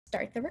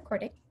start the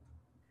recording.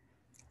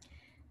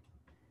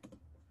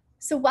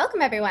 So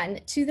welcome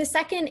everyone to the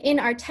second in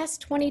our TESS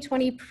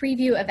 2020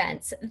 preview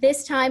events,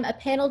 this time a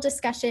panel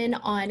discussion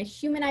on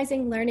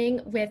humanizing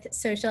learning with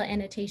social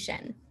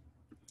annotation.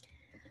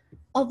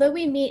 Although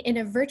we meet in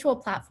a virtual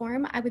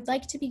platform, I would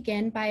like to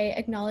begin by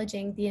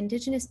acknowledging the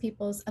Indigenous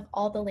peoples of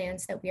all the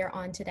lands that we are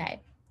on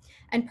today,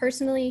 and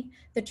personally,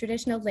 the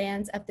traditional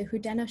lands of the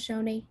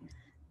Haudenosaunee,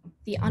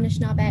 the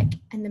Anishinaabeg,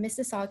 and the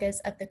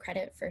Mississaugas of the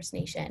Credit First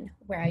Nation,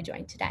 where I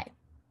join today.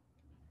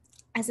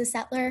 As a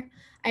settler,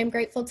 I am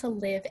grateful to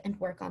live and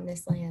work on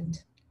this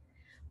land.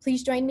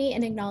 Please join me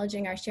in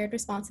acknowledging our shared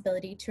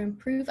responsibility to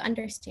improve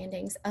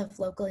understandings of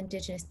local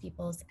Indigenous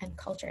peoples and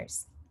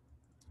cultures.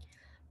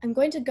 I'm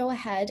going to go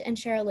ahead and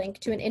share a link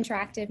to an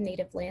interactive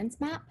native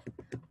lands map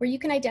where you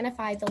can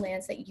identify the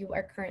lands that you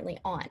are currently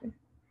on.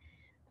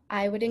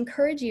 I would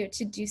encourage you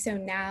to do so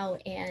now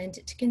and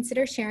to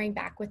consider sharing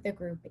back with the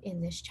group in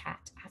this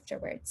chat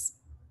afterwards.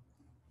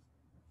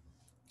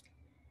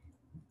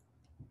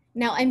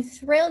 Now, I'm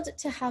thrilled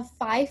to have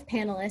 5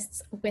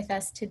 panelists with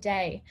us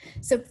today.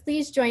 So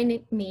please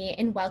join me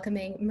in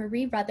welcoming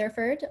Marie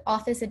Rutherford,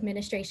 Office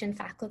Administration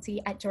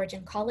Faculty at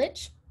Georgian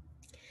College,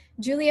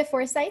 Julia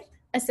Forsyth,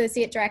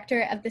 Associate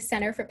Director of the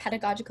Center for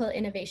Pedagogical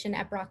Innovation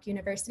at Brock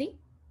University,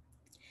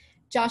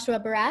 Joshua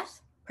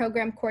Barath,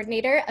 Program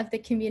Coordinator of the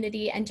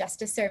Community and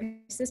Justice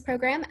Services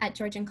Program at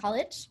Georgian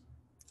College,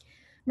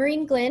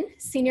 Maureen Glynn,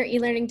 Senior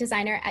E-Learning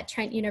Designer at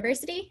Trent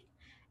University,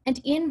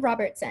 and Ian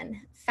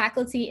Robertson,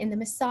 faculty in the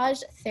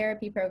Massage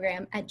Therapy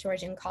Program at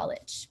Georgian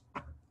College.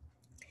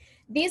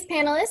 These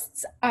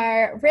panelists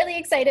are really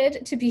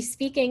excited to be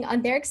speaking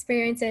on their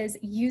experiences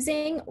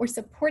using or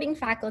supporting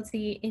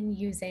faculty in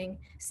using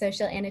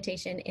social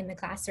annotation in the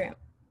classroom.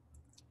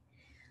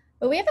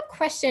 But we have a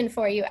question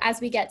for you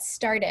as we get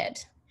started.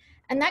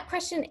 And that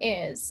question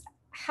is,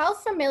 how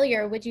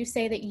familiar would you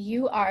say that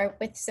you are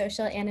with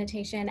social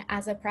annotation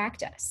as a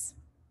practice?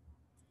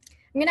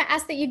 I'm going to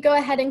ask that you go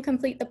ahead and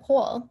complete the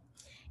poll.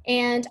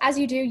 And as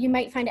you do, you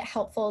might find it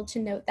helpful to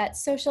note that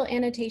social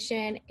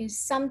annotation is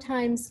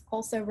sometimes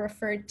also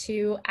referred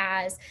to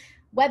as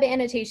web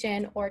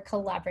annotation or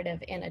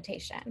collaborative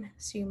annotation.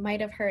 So you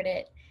might have heard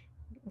it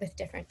with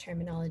different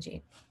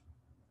terminology.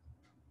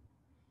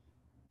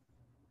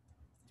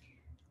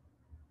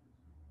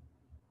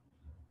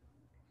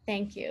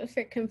 Thank you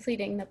for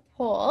completing the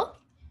poll.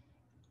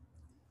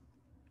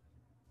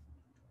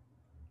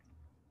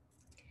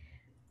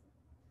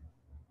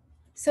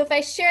 So if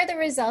I share the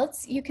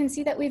results, you can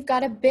see that we've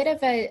got a bit of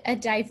a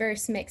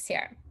diverse mix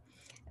here,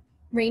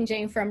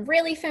 ranging from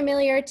really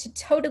familiar to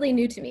totally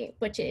new to me,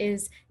 which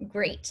is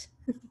great.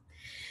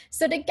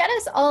 So to get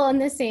us all on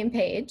the same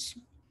page,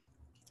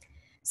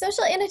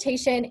 social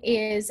annotation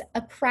is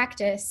a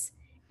practice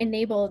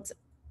enabled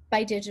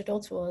by digital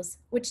tools,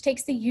 which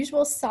takes the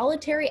usual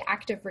solitary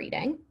act of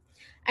reading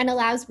and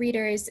allows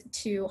readers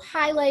to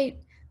highlight,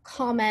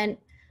 comment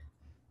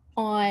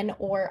on,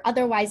 or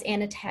otherwise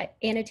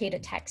annotate a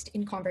text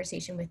in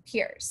conversation with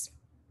peers.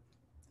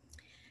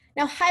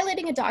 Now,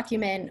 highlighting a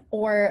document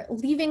or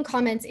leaving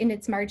comments in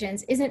its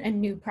margins isn't a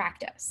new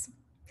practice,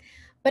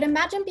 but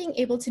imagine being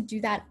able to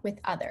do that with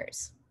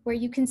others, where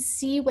you can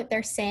see what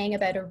they're saying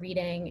about a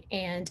reading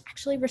and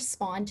actually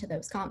respond to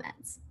those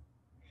comments.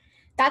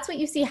 That's what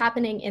you see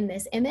happening in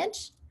this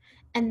image,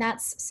 and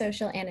that's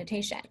social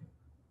annotation.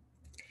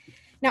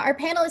 Now, our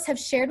panelists have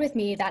shared with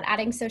me that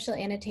adding social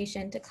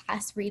annotation to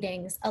class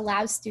readings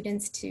allows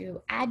students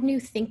to add new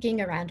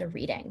thinking around a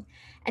reading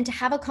and to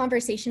have a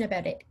conversation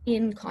about it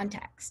in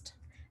context,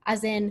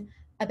 as in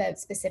about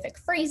specific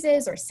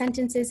phrases or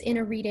sentences in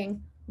a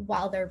reading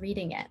while they're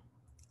reading it,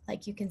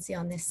 like you can see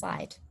on this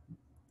slide.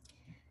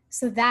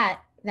 So that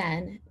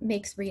then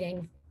makes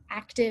reading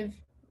active,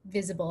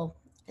 visible,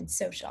 and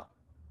social.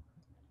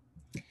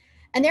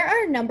 And there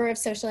are a number of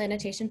social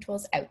annotation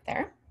tools out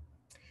there.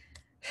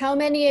 How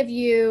many of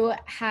you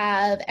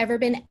have ever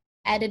been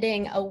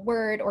editing a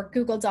Word or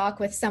Google Doc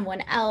with someone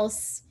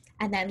else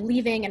and then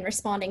leaving and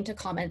responding to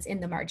comments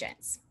in the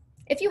margins?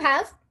 If you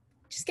have,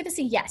 just give us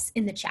a yes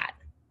in the chat,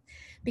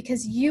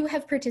 because you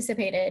have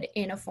participated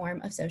in a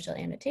form of social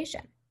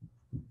annotation.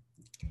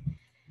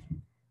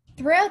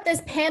 Throughout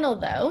this panel,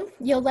 though,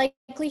 you'll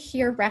likely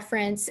hear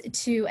reference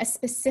to a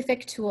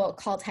specific tool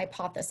called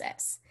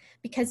Hypothesis,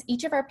 because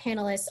each of our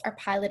panelists are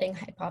piloting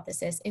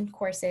Hypothesis in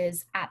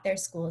courses at their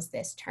schools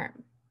this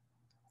term.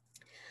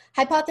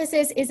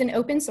 Hypothesis is an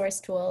open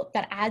source tool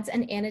that adds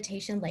an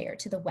annotation layer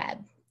to the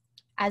web,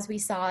 as we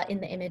saw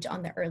in the image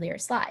on the earlier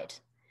slide.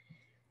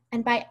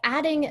 And by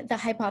adding the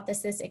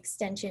Hypothesis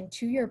extension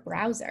to your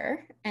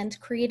browser and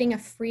creating a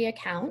free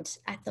account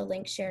at the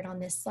link shared on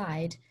this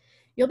slide,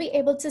 you'll be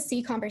able to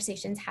see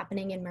conversations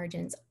happening in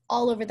margins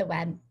all over the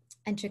web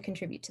and to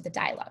contribute to the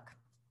dialogue.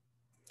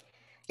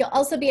 You'll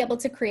also be able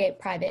to create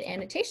private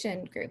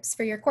annotation groups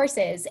for your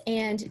courses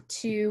and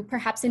to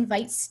perhaps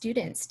invite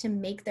students to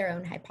make their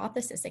own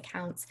Hypothesis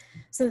accounts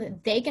so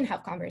that they can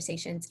have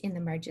conversations in the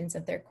margins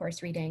of their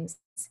course readings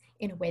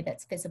in a way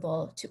that's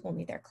visible to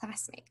only their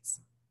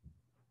classmates.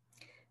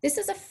 This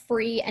is a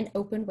free and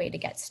open way to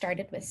get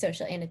started with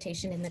social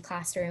annotation in the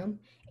classroom,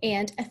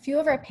 and a few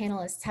of our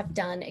panelists have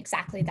done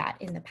exactly that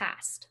in the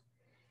past.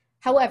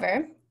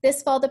 However,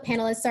 this fall, the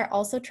panelists are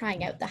also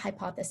trying out the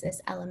Hypothesis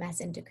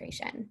LMS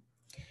integration.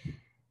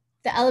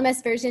 The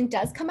LMS version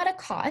does come at a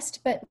cost,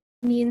 but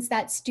means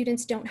that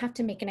students don't have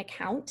to make an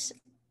account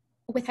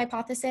with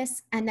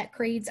Hypothesis, and that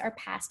grades are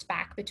passed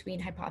back between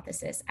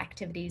Hypothesis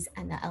activities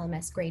and the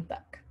LMS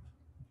gradebook.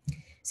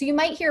 So you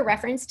might hear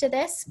reference to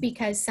this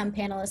because some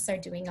panelists are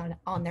doing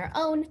on their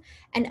own,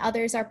 and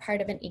others are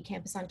part of an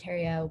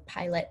eCampusOntario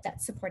pilot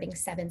that's supporting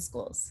 7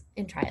 schools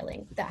in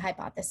trialing the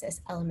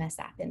Hypothesis LMS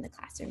app in the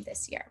classroom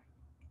this year.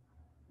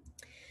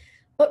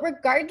 But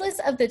regardless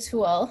of the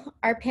tool,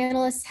 our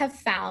panelists have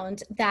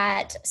found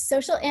that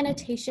social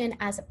annotation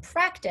as a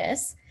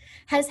practice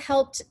has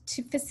helped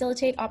to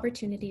facilitate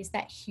opportunities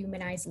that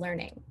humanize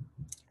learning,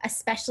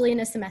 especially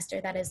in a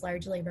semester that is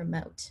largely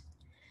remote.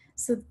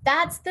 So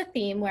that's the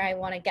theme where I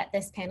want to get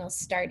this panel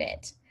started.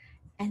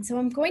 And so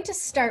I'm going to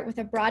start with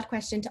a broad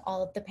question to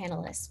all of the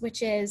panelists,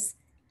 which is,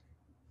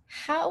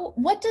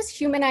 what does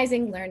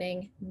humanizing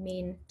learning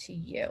mean to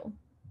you?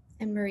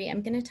 And Marie,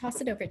 I'm going to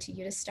toss it over to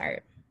you to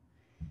start.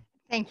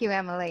 Thank you,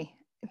 Emily.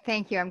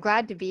 Thank you. I'm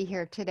glad to be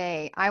here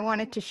today. I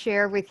wanted to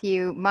share with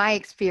you my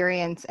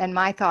experience and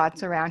my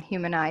thoughts around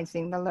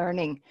humanizing the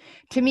learning.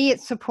 To me, it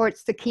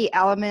supports the key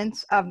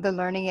elements of the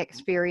learning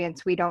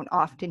experience we don't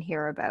often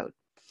hear about.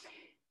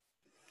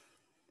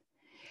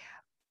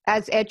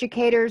 As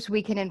educators,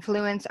 we can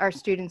influence our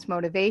students'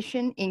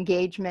 motivation,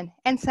 engagement,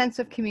 and sense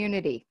of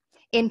community.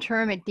 In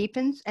turn, it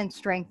deepens and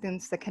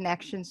strengthens the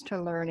connections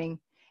to learning.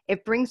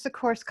 It brings the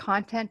course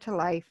content to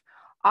life,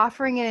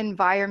 offering an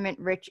environment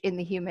rich in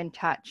the human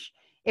touch.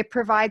 It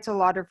provides a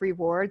lot of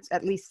rewards,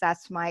 at least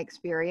that's my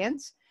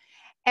experience.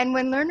 And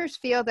when learners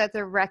feel that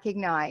they're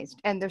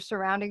recognized and they're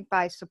surrounded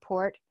by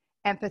support,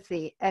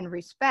 empathy, and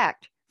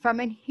respect from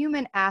a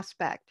human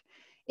aspect,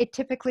 it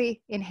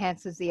typically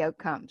enhances the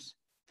outcomes.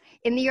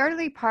 In the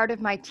early part of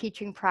my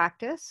teaching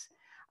practice,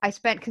 I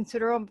spent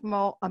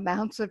considerable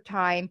amounts of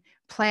time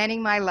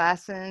planning my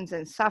lessons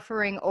and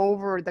suffering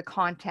over the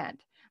content.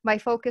 My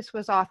focus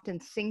was often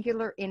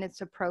singular in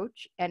its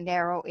approach and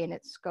narrow in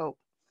its scope.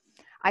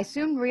 I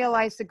soon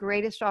realized the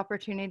greatest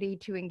opportunity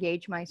to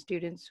engage my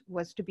students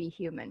was to be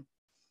human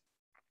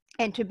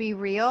and to be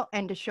real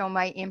and to show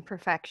my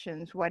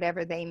imperfections,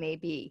 whatever they may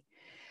be.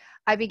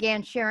 I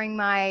began sharing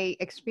my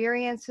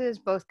experiences,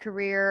 both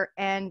career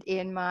and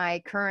in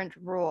my current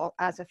role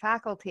as a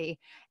faculty,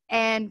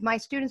 and my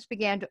students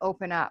began to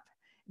open up.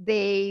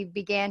 They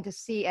began to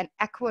see an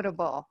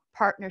equitable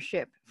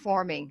partnership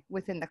forming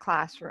within the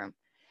classroom.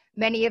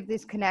 Many of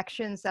these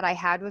connections that I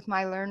had with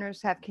my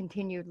learners have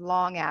continued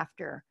long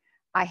after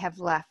I have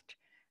left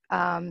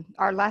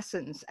our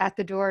lessons at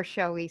the door,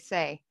 shall we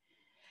say.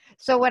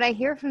 So when I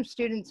hear from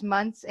students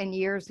months and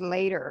years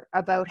later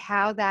about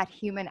how that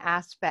human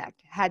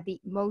aspect had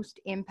the most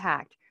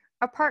impact,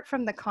 apart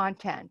from the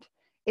content,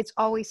 it's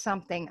always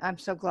something I'm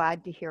so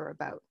glad to hear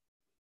about.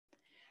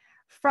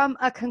 From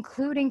a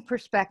concluding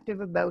perspective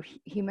about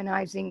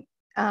humanizing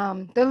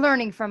the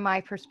learning from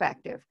my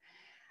perspective,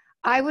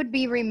 I would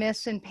be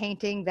remiss in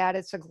painting that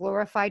it's a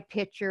glorified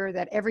picture,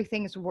 that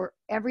everything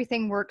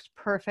works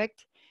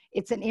perfect.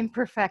 It's an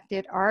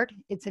imperfected art.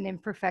 It's an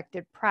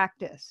imperfected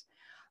practice.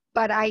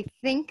 But I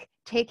think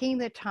taking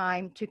the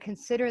time to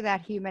consider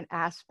that human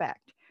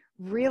aspect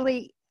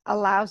really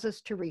allows us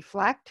to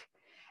reflect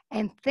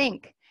and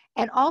think,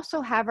 and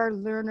also have our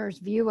learners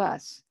view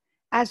us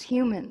as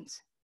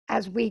humans,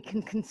 as we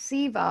can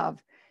conceive of,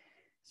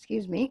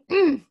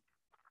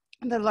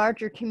 the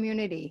larger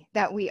community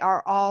that we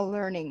are all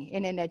learning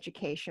in an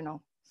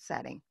educational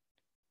setting.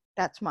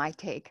 That's my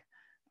take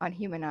on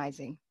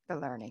humanizing the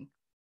learning.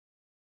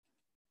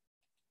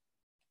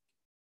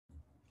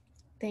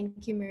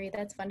 Thank you, Marie.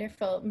 That's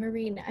wonderful.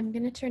 Maureen, I'm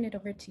going to turn it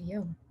over to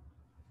you.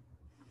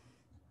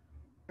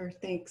 Sure,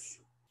 thanks.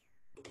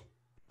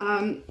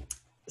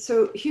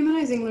 So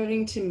humanizing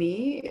learning to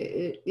me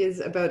is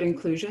about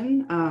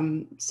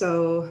inclusion.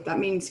 So that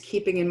means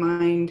keeping in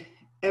mind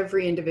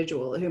every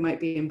individual who might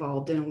be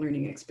involved in a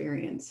learning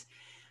experience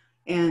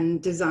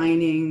and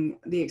designing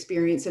the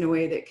experience in a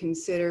way that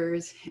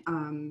considers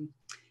and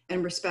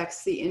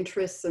respects the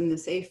interests and the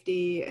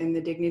safety and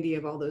the dignity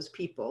of all those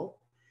people.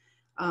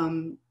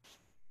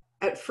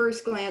 At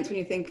first glance, when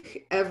you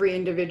think every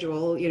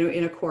individual,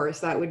 in a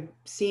course, that would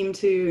seem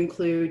to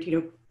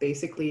include,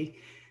 basically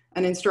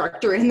an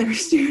instructor and their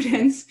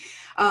students.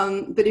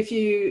 But if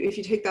you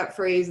take that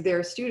phrase,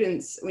 their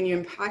students, when you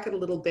unpack it a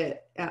little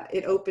bit,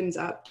 it opens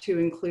up to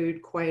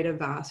include quite a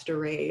vast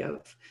array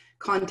of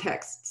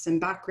contexts and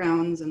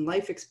backgrounds and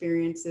life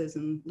experiences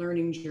and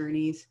learning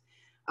journeys.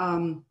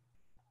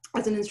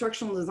 As an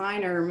instructional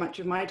designer, much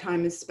of my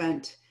time is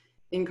spent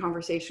in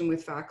conversation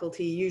with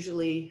faculty,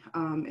 usually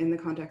in the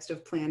context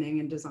of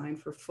planning and design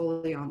for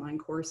fully online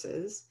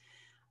courses.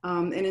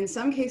 And in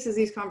some cases,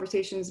 these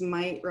conversations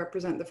might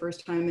represent the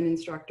first time an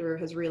instructor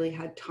has really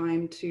had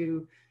time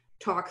to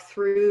talk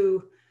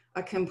through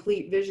a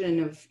complete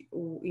vision of,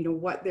 you know,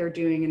 what they're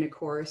doing in a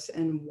course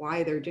and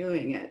why they're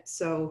doing it.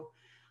 So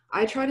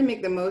I try to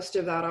make the most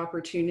of that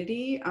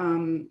opportunity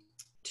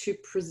to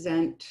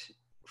present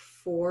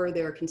for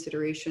their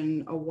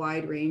consideration a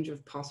wide range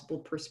of possible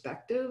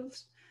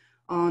perspectives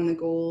on the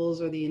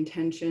goals or the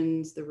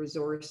intentions, the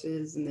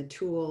resources and the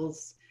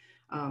tools,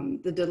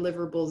 the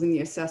deliverables and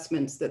the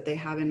assessments that they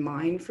have in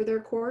mind for their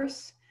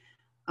course.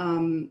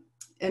 And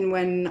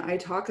when I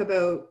talk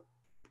about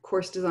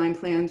course design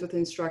plans with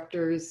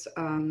instructors,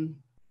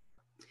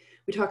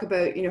 we talk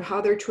about, you know, how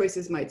their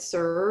choices might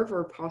serve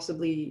or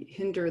possibly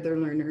hinder their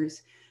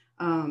learners.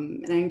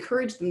 And I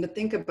encourage them to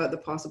think about the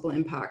possible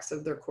impacts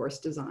of their course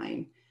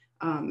design.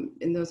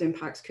 And those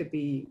impacts could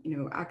be, you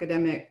know,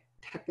 academic,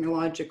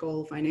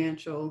 technological,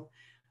 financial,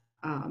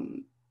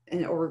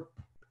 or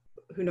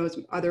who knows,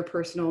 other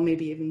personal,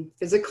 maybe even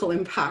physical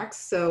impacts.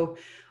 So,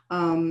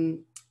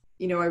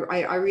 you know,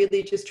 I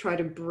really just try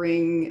to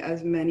bring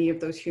as many of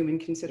those human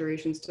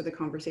considerations to the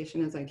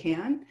conversation as I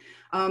can.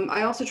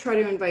 I also try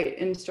to invite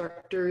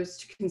instructors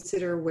to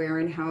consider where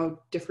and how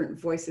different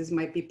voices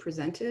might be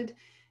presented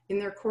in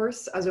their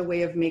course as a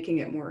way of making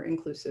it more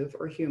inclusive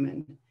or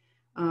human.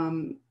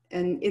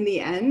 And in the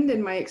end,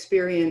 in my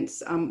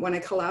experience, when I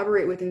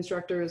collaborate with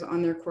instructors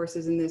on their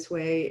courses in this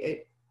way,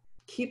 it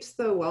keeps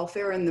the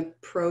welfare and the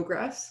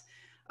progress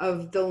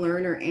of the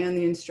learner and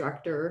the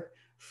instructor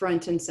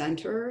front and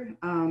center,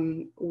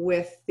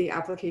 with the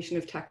application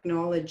of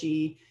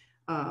technology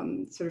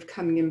sort of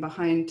coming in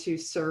behind to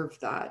serve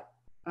that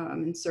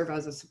and serve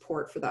as a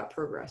support for that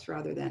progress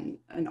rather than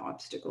an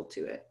obstacle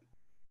to it.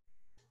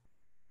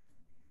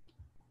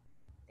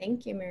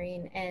 Thank you,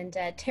 Maureen. And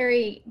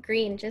Terry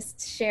Green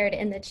just shared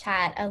in the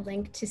chat a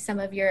link to some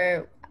of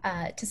your,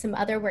 to some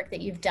other work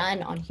that you've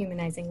done on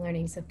humanizing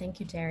learning. So thank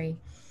you, Terry.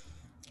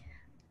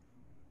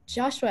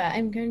 Joshua,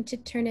 I'm going to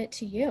turn it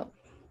to you.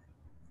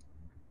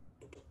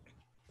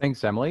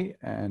 Thanks, Emily.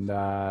 And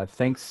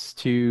thanks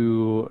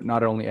to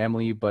not only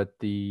Emily, but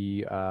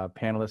the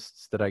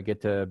panelists that I get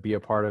to be a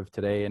part of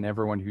today and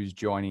everyone who's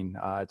joining.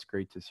 It's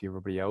great to see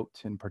everybody out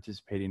and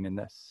participating in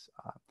this.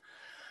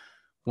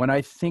 When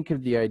I think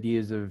of the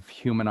ideas of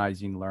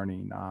humanizing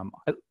learning,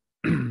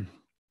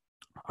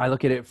 I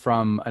look at it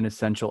from an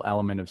essential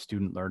element of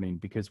student learning,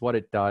 because what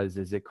it does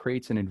is it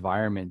creates an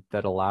environment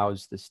that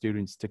allows the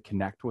students to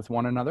connect with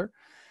one another,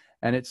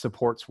 and it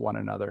supports one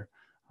another.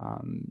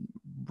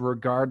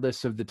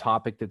 Regardless of the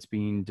topic that's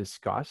being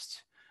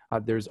discussed,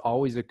 there's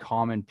always a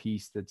common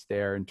piece that's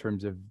there in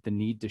terms of the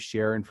need to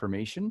share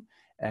information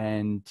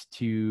and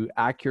to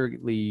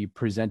accurately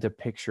present a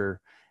picture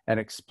and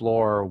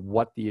explore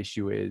what the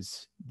issue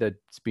is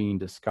that's being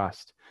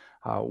discussed.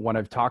 When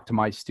I've talked to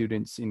my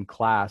students in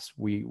class,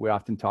 we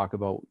often talk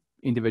about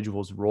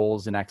individuals'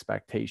 roles and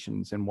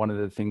expectations. And one of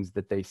the things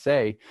that they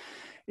say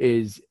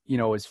is, you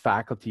know, as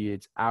faculty,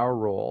 it's our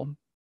role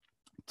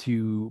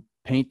to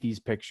paint these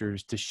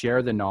pictures, to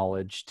share the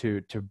knowledge,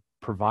 to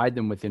provide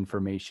them with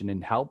information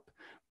and help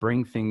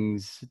bring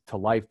things to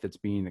life that's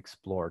being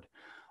explored.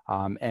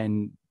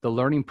 And the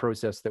learning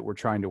process that we're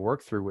trying to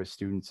work through with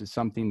students is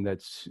something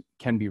that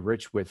can be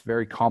rich with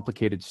very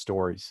complicated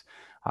stories.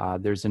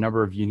 There's a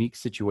number of unique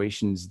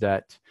situations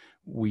that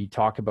we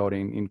talk about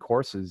in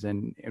courses,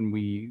 and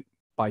we,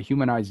 by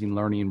humanizing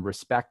learning,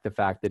 respect the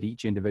fact that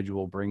each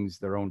individual brings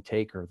their own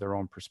take or their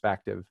own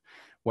perspective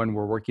when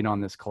we're working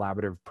on this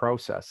collaborative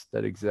process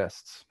that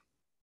exists.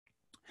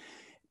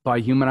 By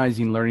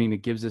humanizing learning,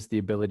 it gives us the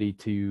ability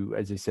to,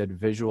 as I said,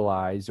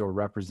 visualize or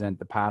represent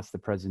the past, the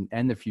present,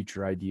 and the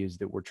future ideas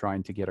that we're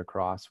trying to get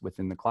across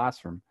within the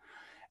classroom.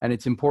 And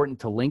it's important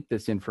to link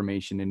this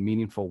information in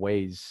meaningful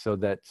ways so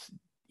that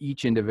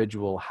each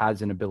individual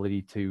has an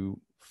ability to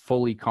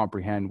fully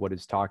comprehend what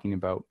it's talking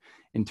about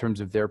in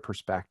terms of their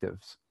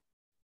perspectives.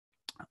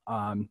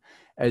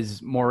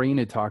 As Maureen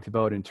had talked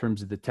about in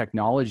terms of the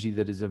technology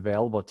that is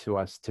available to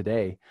us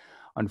today,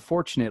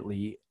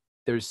 unfortunately,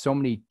 there's so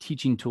many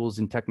teaching tools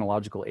and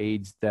technological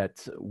aids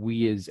that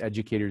we as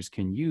educators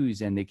can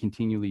use, and they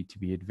continually to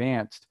be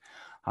advanced.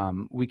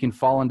 We can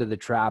fall into the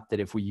trap that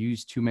if we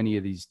use too many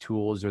of these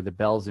tools or the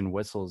bells and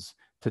whistles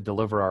to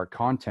deliver our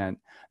content,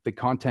 the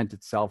content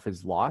itself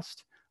is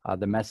lost,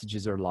 the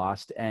messages are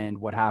lost, and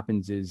what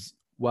happens is,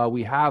 while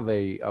we have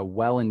a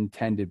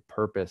well-intended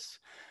purpose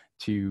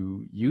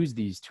to use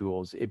these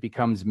tools, it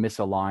becomes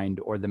misaligned,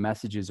 or the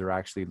messages are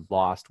actually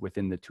lost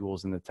within the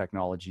tools and the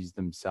technologies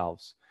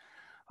themselves.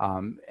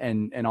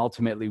 And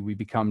ultimately, we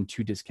become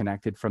too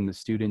disconnected from the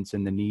students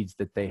and the needs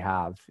that they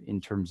have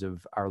in terms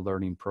of our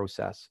learning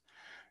process.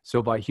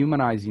 So by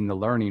humanizing the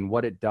learning,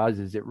 what it does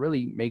is it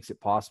really makes it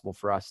possible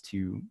for us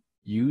to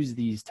use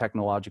these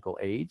technological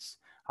aids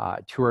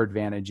to our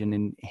advantage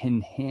and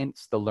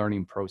enhance the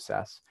learning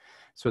process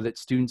so that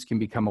students can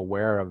become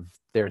aware of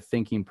their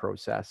thinking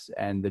process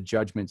and the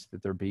judgments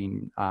that they're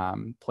being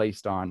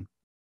placed on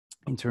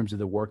in terms of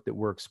the work that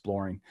we're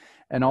exploring,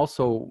 and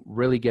also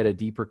really get a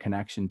deeper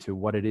connection to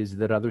what it is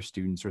that other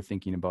students are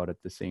thinking about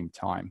at the same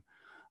time.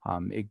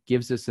 It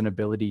gives us an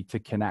ability to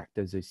connect,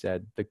 as I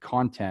said, the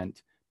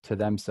content to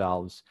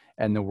themselves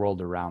and the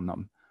world around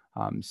them.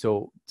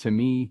 So to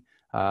me,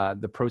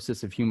 the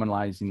process of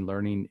humanizing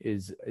learning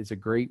is a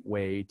great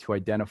way to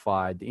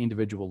identify the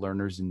individual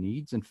learners'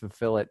 needs and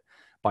fulfill it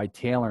by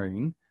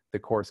tailoring the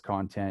course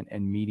content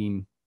and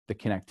meeting the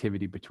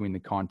connectivity between the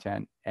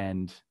content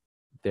and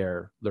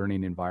their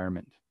learning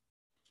environment.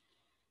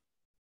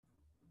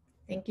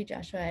 Thank you,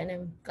 Joshua, and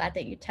I'm glad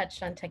that you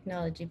touched on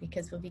technology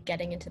because we'll be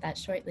getting into that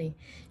shortly.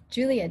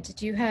 Julia,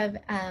 did you have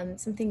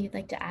something you'd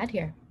like to add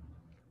here?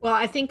 Well,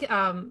 I think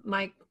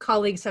my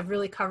colleagues have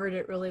really covered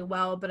it really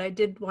well, but I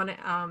did want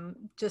to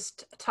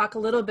just talk a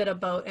little bit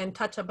about and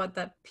touch about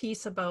that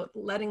piece about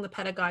letting the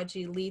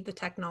pedagogy lead the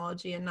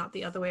technology and not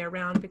the other way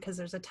around, because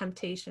there's a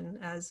temptation,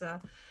 as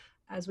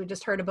we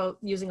just heard about,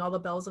 using all the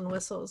bells and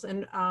whistles,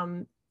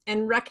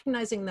 and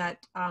recognizing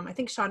that I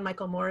think Sean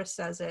Michael Morris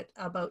says it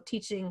about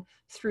teaching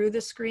through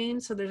the screen.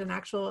 So there's an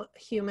actual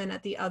human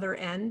at the other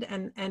end,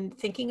 and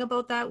thinking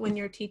about that when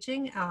you're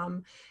teaching.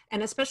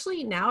 And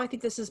especially now, I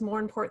think this is more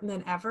important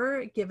than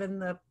ever, given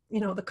the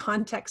the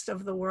context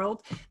of the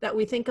world, that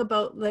we think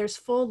about there's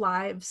full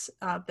lives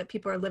that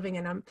people are living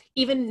in.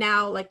 Even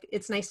now, like,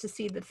 it's nice to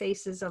see the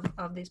faces of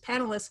these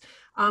panelists,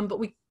 but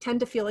we tend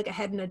to feel like a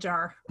head in a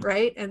jar,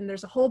 right? And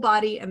there's a whole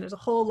body and there's a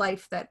whole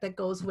life that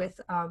goes with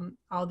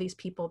all these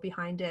people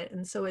behind it.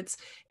 And so it's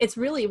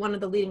really one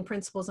of the leading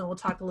principles, and we'll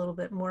talk a little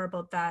bit more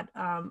about that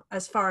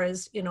as far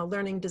as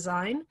learning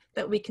design,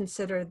 that we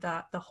consider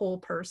the whole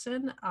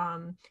person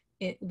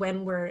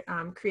when we're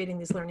creating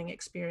these learning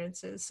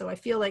experiences. So I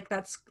feel like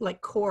that's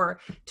like core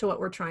to what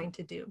we're trying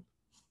to do.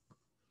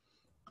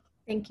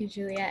 Thank you,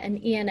 Julia.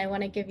 And Ian, I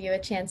want to give you a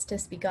chance to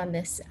speak on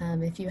this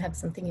if you have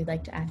something you'd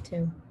like to add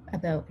to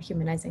about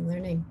humanizing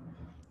learning.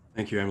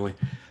 Thank you, Emily.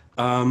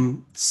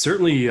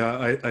 Certainly,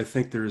 I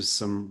think there's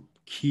some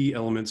key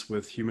elements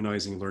with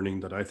humanizing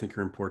learning that I think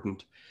are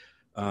important.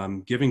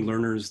 Giving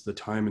learners the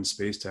time and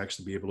space to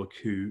actually be able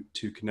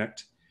to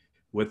connect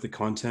with the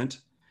content.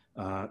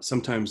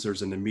 Sometimes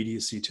there's an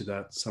immediacy to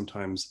that.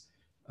 Sometimes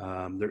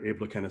they're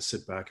able to kind of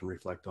sit back and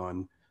reflect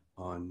on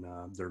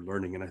their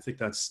learning. And I think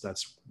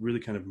that's really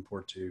kind of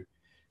important too,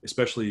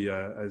 especially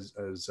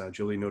as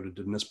Julie noted,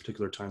 in this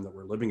particular time that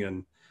we're living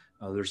in,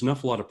 there's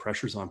a lot of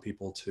pressures on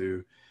people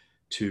to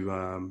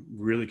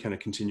really kind of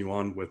continue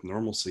on with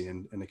normalcy,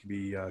 and it can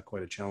be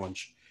quite a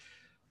challenge.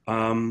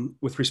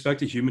 With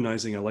respect to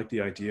humanizing, I like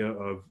the idea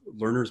of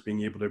learners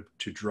being able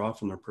to draw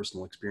from their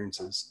personal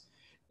experiences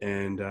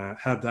and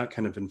have that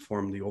kind of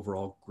inform the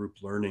overall group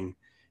learning.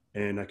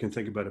 And I can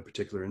think about a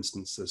particular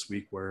instance this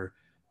week where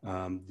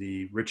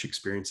the rich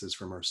experiences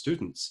from our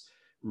students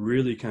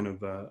really kind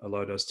of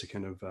allowed us to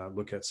kind of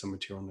look at some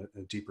material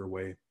in a deeper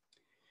way.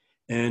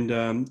 And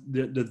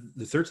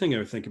the third thing I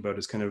would think about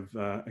is kind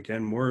of,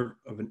 again, more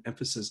of an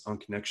emphasis on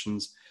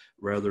connections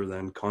rather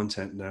than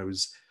content. And I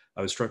was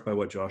struck by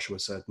what Joshua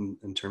said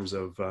in terms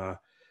of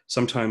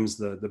sometimes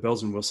the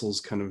bells and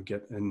whistles kind of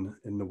get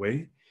in the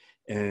way.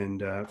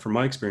 And from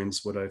my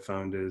experience, what I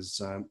found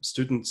is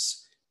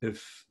students,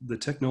 if the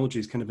technology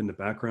is kind of in the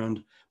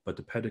background, but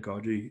the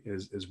pedagogy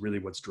is really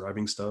what's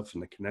driving stuff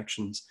and the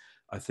connections,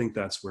 I think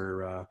that's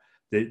where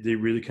they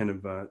really kind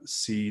of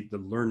see the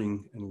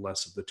learning and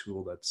less of the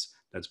tool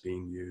that's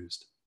being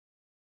used.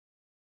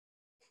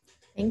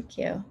 Thank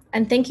you.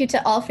 And thank you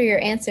to all for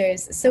your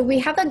answers. So we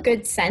have a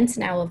good sense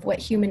now of what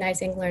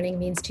humanizing learning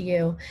means to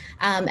you.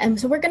 And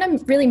so we're going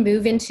to really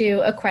move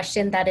into a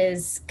question that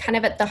is kind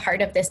of at the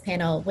heart of this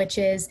panel, which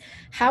is,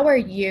 how are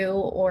you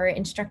or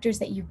instructors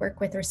that you work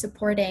with or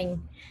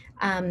supporting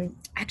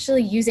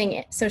actually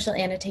using social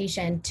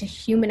annotation to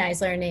humanize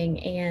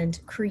learning and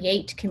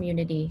create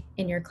community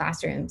in your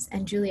classrooms?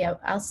 And Julia,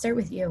 I'll start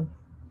with you.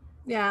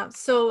 Yeah,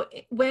 so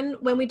when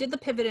we did the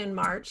pivot in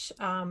March,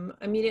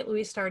 immediately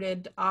we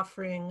started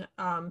offering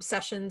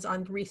sessions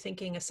on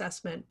rethinking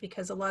assessment,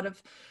 because a lot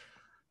of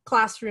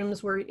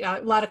classrooms were, a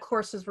lot of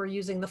courses were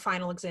using the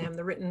final exam,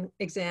 the written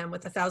exam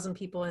with 1,000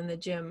 people in the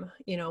gym,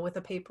 with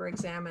a paper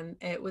exam. And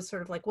it was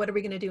sort of like, what are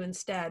we going to do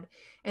instead?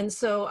 And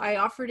so I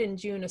offered in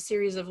June a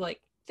series of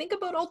think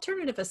about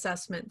alternative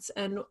assessments,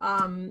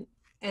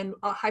 and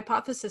a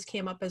hypothesis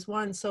came up as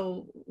one.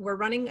 So we're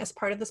running as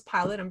part of this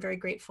pilot. I'm very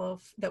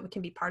grateful that we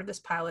can be part of this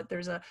pilot.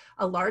 There's a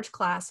large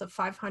class of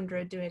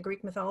 500 doing a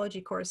Greek mythology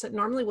course that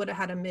normally would have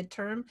had a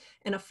midterm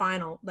and a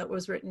final that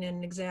was written in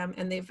an exam,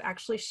 and they've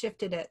actually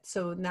shifted it.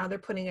 So now they're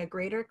putting a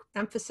greater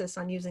emphasis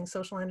on using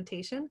social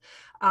annotation.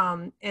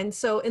 And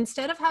so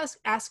instead of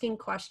asking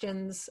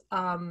questions,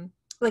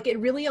 it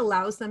really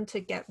allows them to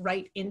get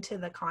right into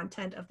the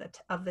content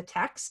of the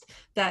text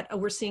that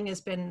we're seeing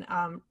has been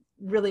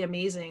really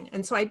amazing.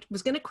 And so I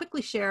was going to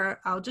quickly share,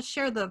 I'll just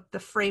share the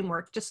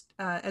framework just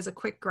as a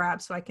quick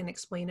grab so I can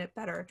explain it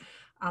better.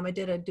 I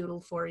did a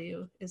doodle for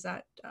you. Is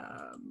that,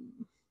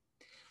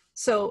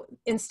 so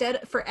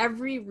instead, for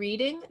every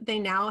reading, they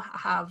now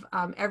have,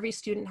 every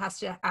student has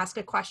to ask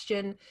a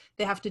question.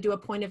 They have to do a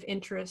point of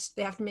interest.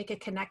 They have to make a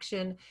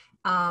connection.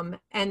 and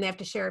they have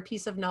to share a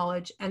piece of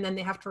knowledge, and then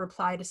they have to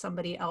reply to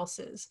somebody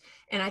else's.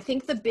 And I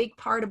think the big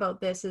part about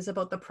this is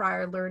about the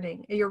prior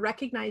learning. You're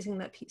recognizing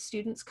that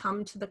students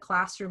come to the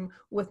classroom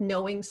with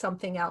knowing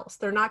something else.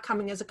 They're not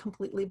coming as a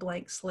completely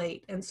blank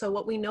slate. And so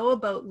what we know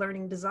about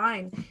learning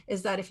design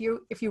is that if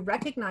you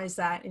recognize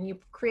that and you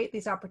create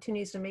these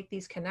opportunities to make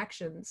these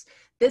connections,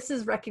 this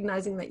is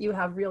recognizing that you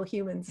have real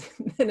humans.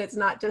 And it's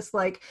not just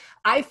like,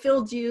 I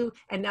filled you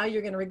and now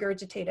you're going to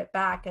regurgitate it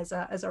back as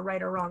a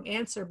right or wrong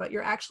answer, but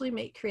you're actually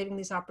creating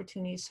these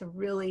opportunities to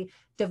really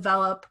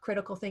develop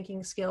critical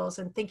thinking skills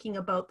and thinking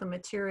about the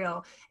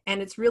material.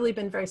 And it's really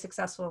been very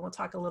successful. And we'll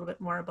talk a little bit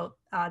more about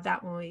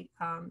that when we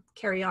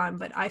carry on.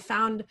 But I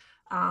found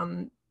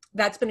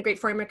that's been a great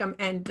framework,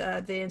 and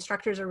the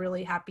instructors are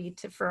really happy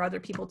for other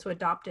people to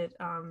adopt it.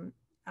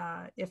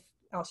 If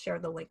I'll share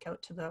the link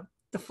out to the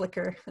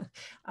Flickr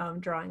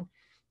drawing.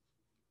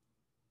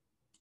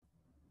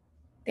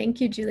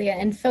 Thank you, Julia.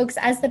 And folks,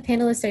 as the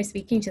panelists are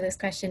speaking to this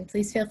question,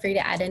 please feel free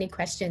to add any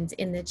questions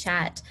in the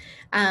chat.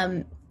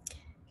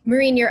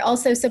 Maureen, you're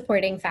also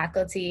supporting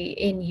faculty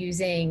in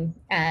using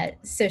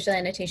social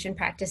annotation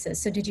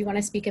practices. So did you want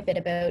to speak a bit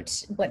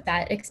about what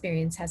that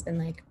experience has been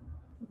like?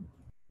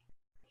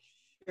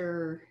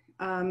 Sure.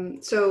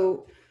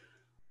 So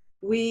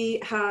we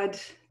had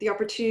the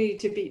opportunity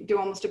to do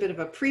almost a bit of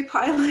a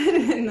pre-pilot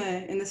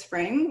in the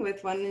spring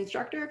with one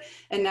instructor,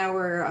 and now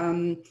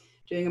we're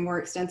doing a more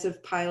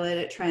extensive pilot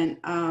at Trent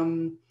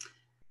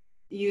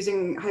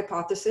using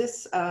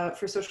Hypothesis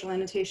for social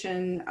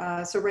annotation.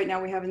 So right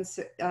now we have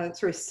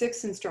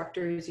 6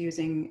 instructors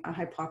using a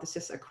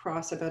Hypothesis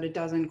across about a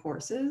dozen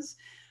courses.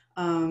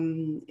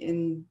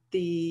 In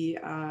the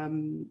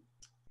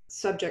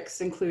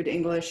subjects include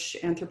English,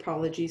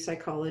 anthropology,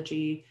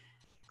 psychology,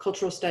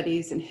 cultural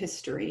studies, and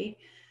history.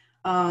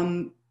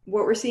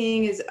 What we're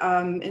seeing is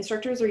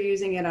instructors are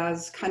using it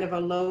as kind of a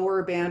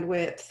lower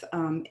bandwidth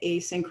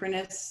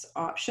asynchronous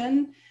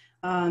option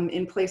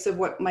in place of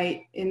what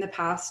might in the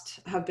past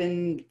have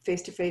been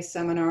face-to-face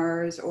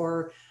seminars,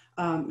 or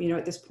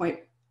at this point,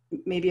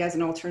 maybe as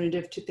an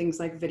alternative to things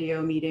like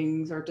video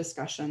meetings or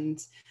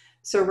discussions.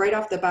 So right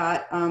off the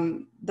bat,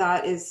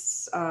 that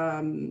is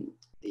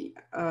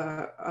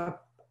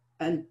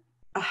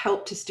a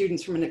help to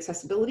students from an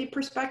accessibility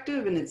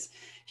perspective, and it's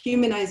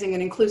humanizing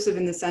and inclusive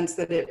in the sense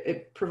that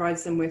it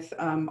provides them with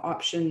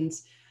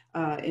options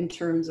in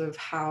terms of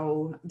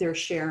how they're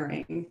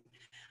sharing.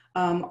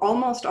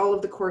 Almost all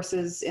of the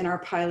courses in our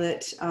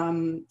pilot,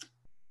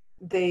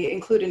 they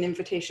include an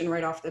invitation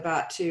right off the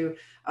bat to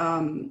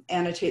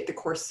annotate the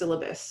course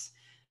syllabus.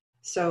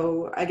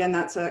 So again,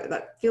 that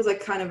feels like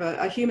kind of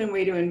a human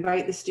way to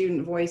invite the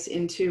student voice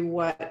into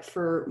what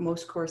for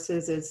most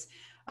courses is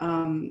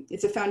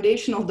it's a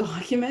foundational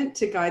document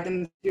to guide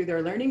them through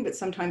their learning, but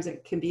sometimes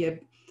it can be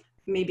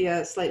maybe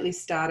a slightly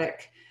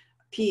static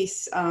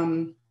piece.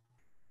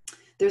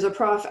 There's a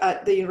prof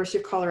at the University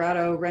of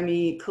Colorado,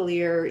 Remy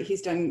Collier.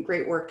 He's done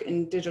great work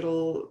in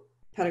digital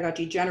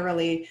pedagogy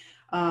generally,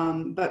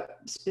 but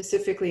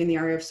specifically in the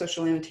area of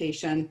social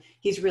annotation.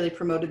 He's really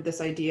promoted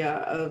this idea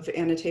of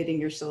annotating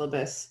your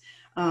syllabus,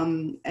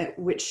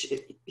 which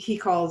he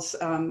calls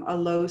a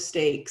low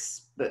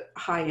stakes but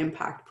high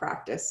impact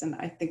practice. And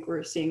I think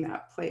we're seeing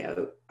that play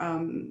out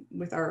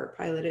with our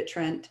pilot at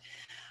Trent.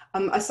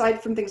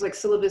 Aside from things like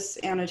syllabus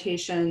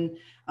annotation,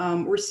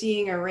 we're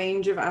seeing a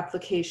range of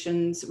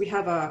applications. We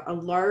have a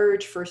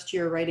large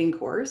first-year writing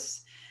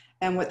course,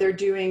 and what they're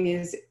doing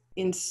is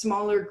in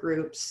smaller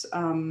groups,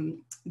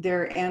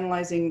 they're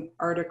analyzing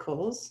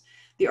articles.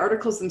 The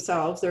articles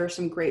themselves, there are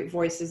some great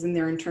voices in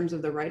there in terms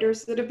of the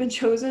writers that have been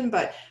chosen,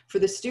 but for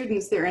the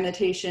students, their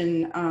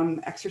annotation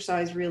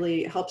exercise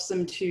really helps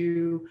them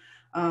to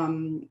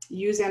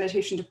use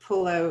annotation to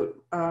pull out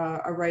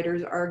a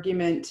writer's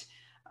argument,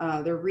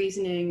 their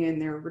reasoning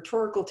and their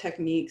rhetorical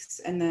techniques,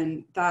 and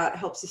then that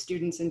helps the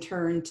students in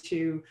turn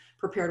to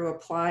prepare to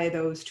apply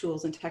those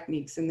tools and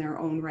techniques in their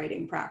own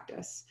writing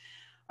practice.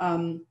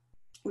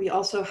 We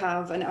also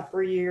have an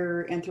upper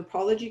year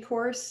anthropology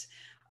course.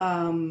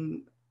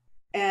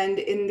 And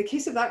in the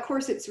case of that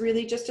course, it's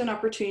really just an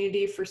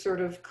opportunity for sort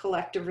of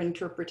collective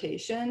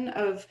interpretation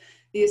of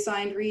the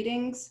assigned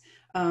readings.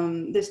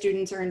 The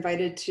students are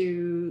invited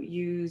to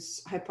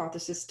use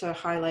Hypothesis to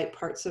highlight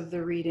parts of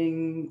the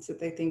readings that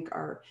they think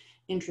are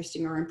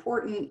interesting or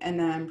important, and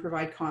then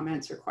provide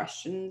comments or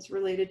questions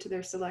related to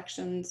their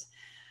selections.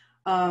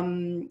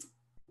 When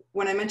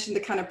I mentioned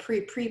the kind of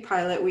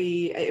pre-pilot,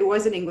 it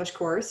was an English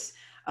course.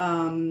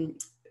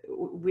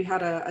 We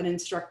had an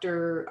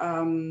instructor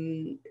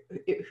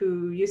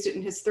who used it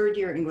in his third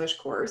year English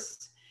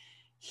course.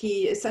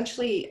 He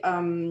essentially,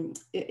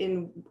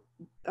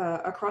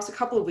 across a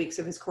couple of weeks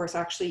of his course,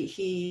 actually,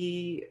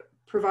 he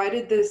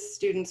provided the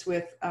students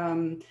with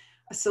a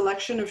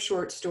selection of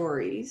short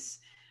stories.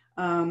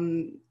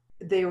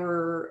 They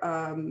were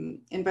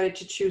invited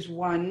to choose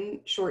one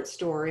short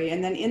story,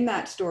 and then in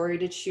that story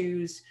to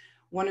choose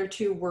 1 or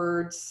 2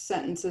 words,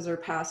 sentences, or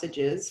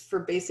passages for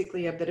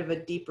basically a bit of a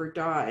deeper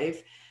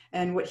dive.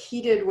 And what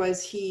he did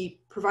was he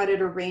provided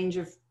a range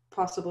of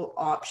possible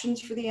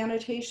options for the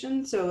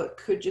annotation. So it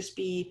could just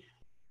be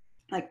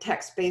like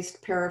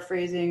text-based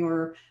paraphrasing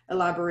or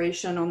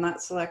elaboration on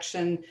that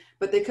selection,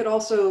 but they could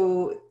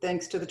also,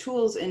 thanks to the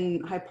tools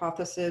in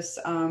Hypothesis,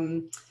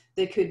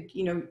 they could,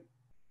 you know,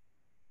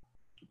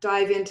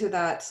 dive into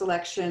that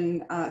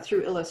selection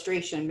through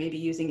illustration, maybe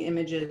using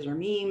images or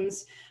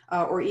memes,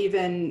 or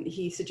even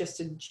he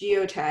suggested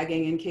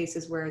geotagging in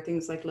cases where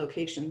things like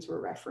locations were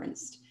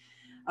referenced.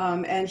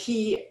 And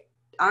he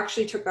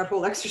actually took that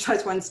whole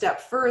exercise one step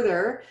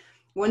further.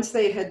 Once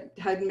they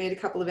had made a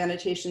couple of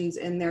annotations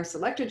in their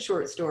selected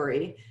short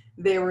story,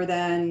 they were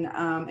then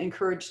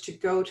encouraged to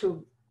go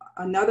to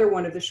another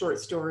one of the short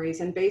stories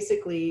and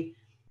basically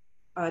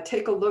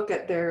take a look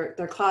at their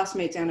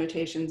classmates'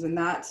 annotations in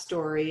that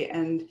story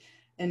and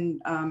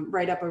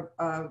write up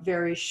a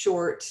very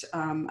short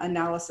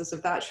analysis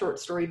of that short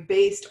story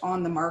based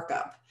on the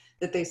markup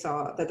that they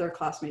saw that their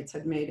classmates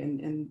had made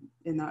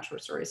in that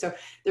short story. So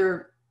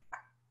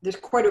there's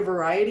quite a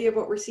variety of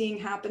what we're seeing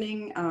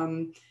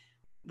happening.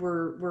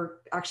 We're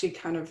actually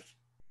kind of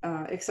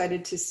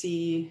excited to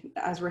see,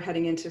 as we're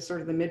heading into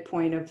sort of the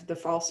midpoint of the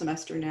fall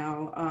semester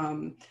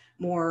now,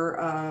 more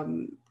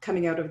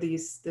coming out of the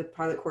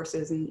pilot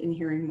courses and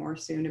hearing more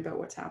soon about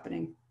what's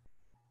happening.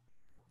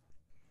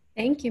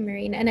 Thank you,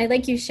 Maureen. And I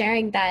like you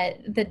sharing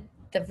that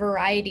the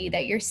variety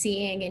that you're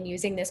seeing and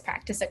using this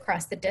practice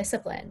across the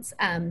disciplines.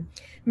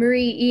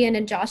 Marie, Ian,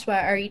 and Joshua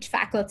are each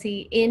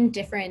faculty in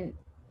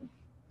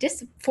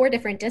four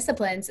different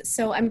disciplines.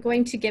 So I'm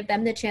going to give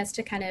them the chance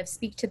to kind of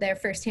speak to their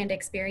firsthand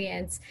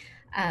experience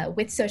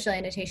with social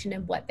annotation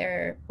and what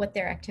their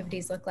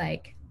activities look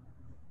like.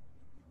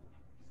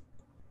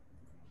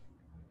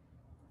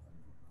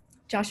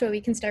 Joshua,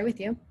 we can start with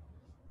you.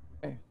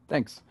 Okay,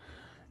 thanks.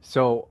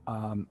 So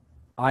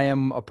I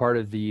am a part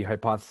of the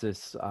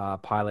Hypothesis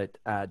pilot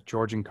at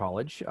Georgian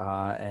College,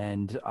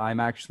 and I'm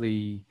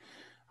actually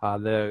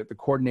the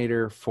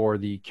coordinator for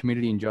the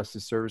Community and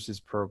Justice Services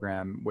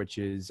program, which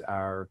is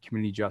our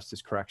community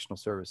justice correctional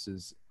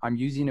services. I'm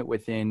using it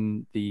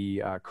within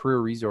the career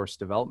resource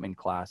development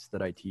class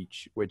that I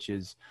teach,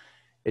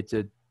 it's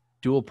a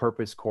dual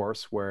purpose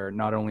course where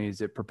not only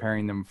is it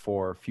preparing them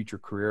for future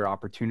career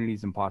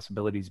opportunities and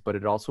possibilities, but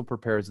it also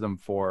prepares them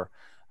for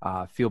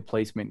field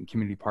placement and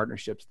community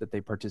partnerships that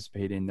they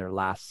participate in their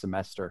last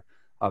semester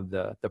of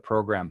the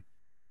program,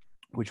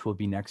 which will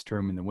be next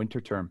term in the winter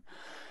term.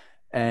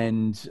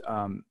 And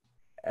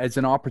as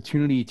an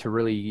opportunity to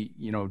really,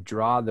 you know,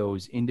 draw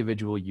those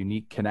individual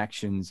unique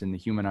connections in the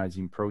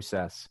humanizing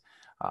process,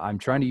 I'm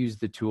trying to use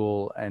the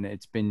tool, and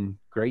it's been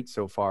great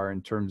so far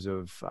in terms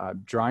of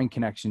drawing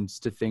connections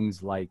to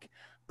things like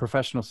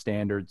professional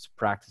standards,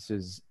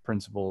 practices,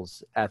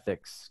 principles,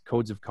 ethics,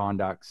 codes of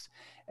conducts,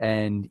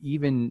 and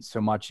even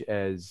so much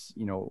as,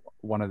 you know,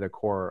 one of the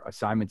core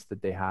assignments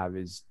that they have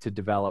is to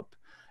develop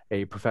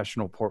a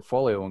professional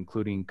portfolio,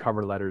 including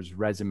cover letters,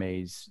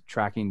 resumes,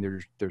 tracking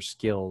their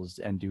skills,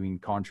 and doing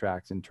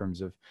contracts in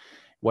terms of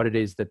what it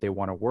is that they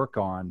want to work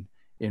on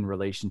in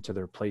relation to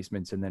their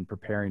placements, and then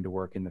preparing to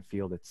work in the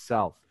field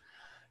itself.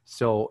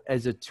 So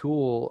as a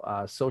tool,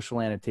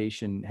 social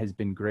annotation has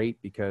been great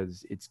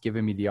because it's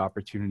given me the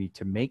opportunity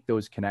to make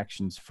those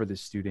connections for the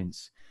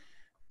students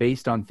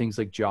based on things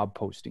like job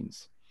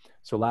postings.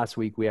 So last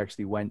week we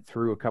actually went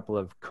through a couple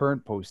of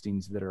current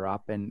postings that are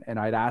up, and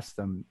I'd asked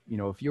them, you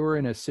know, if you're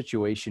in a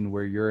situation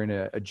where you're in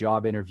a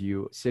job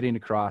interview sitting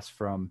across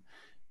from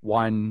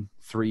 1,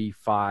 3,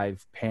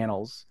 5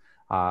 panels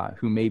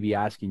who may be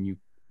asking you,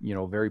 you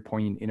know, very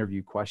poignant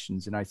interview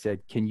questions. And I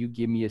said, can you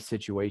give me a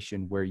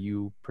situation where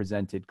you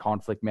presented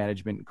conflict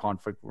management and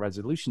conflict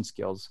resolution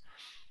skills?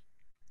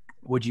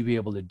 Would you be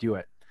able to do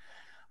it?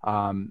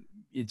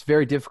 It's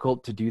very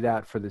difficult to do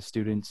that for the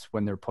students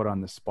when they're put on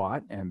the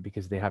spot, and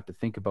because they have to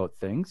think about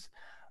things.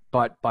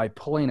 But by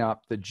pulling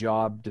up the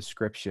job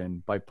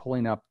description, by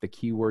pulling up the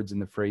keywords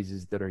and the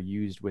phrases that are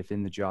used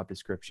within the job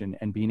description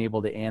and being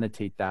able to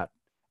annotate that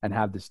and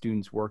have the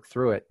students work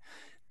through it,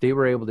 they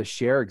were able to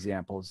share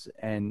examples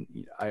and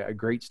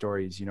great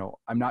stories. You know,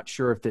 I'm not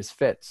sure if this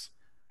fits.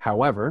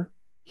 However,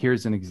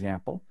 here's an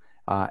example.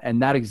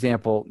 And that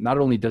example, not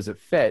only does it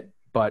fit,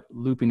 but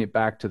looping it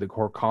back to the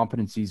core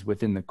competencies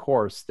within the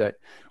course, that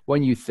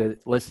when you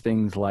list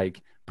things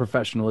like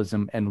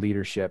professionalism and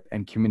leadership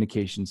and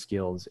communication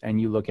skills, and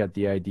you look at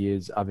the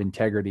ideas of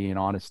integrity and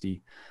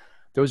honesty,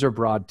 those are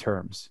broad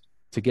terms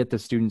to get the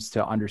students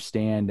to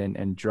understand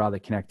and draw the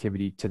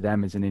connectivity to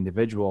them as an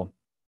individual.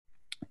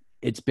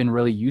 It's been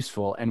really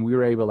useful, and we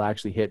were able to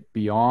actually hit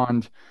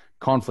beyond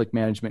conflict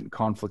management and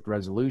conflict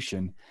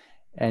resolution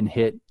and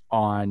hit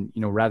on,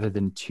 you know, rather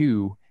than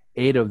 2,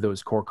 8 of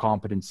those core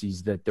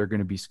competencies that they're going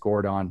to be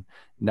scored on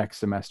next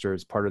semester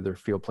as part of their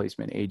field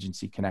placement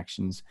agency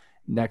connections,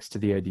 next to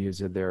the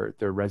ideas of their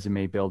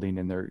resume building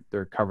and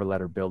their cover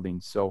letter building.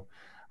 So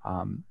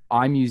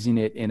I'm using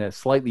it in a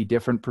slightly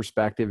different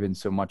perspective, in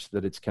so much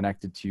that it's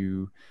connected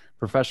to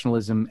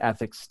professionalism,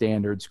 ethics,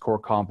 standards, core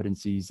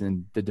competencies,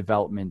 and the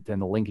development and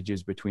the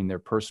linkages between their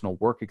personal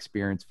work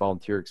experience,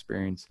 volunteer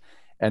experience,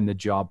 and the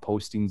job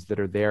postings that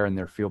are there and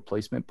their field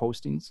placement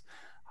postings.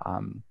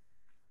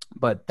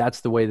 But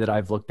that's the way that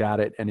I've looked at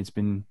it, and it's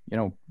been, you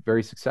know,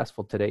 very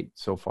successful to date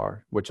so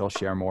far, which I'll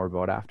share more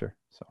about after.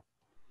 So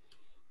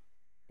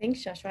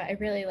thanks, Joshua. I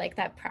really like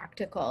that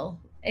practical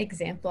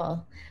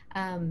example.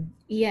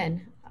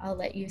 Ian, I'll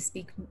let you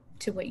speak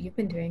to what you've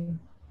been doing.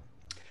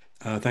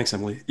 Thanks,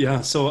 Emily.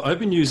 Yeah, so I've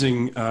been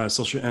using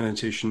social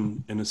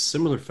annotation in a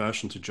similar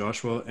fashion to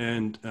Joshua,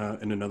 and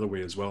in another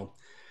way as well.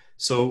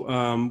 So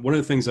one of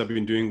the things I've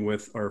been doing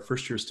with our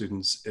first year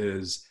students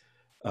is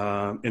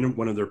in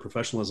one of their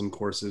professionalism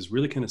courses,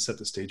 really kind of set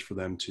the stage for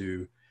them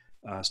to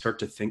start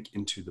to think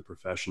into the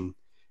profession.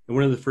 And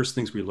one of the first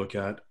things we look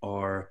at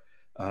are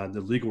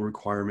the legal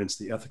requirements,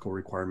 the ethical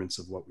requirements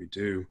of what we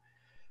do.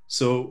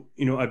 So,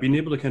 you know, I've been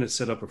able to kind of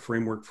set up a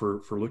framework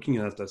for looking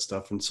at that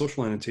stuff, and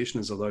social annotation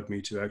has allowed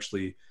me to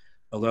actually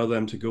allow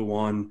them to go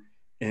on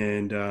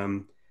and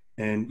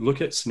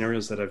look at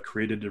scenarios that I've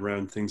created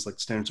around things like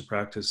standards of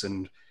practice,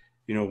 and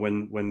you know,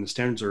 when the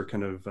standards are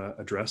kind of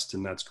addressed,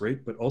 and that's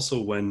great, but also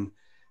when,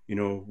 you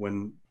know,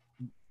 when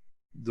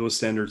those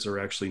standards are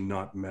actually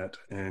not met,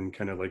 and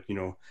kind of like, you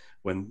know,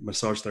 when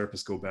massage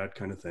therapists go bad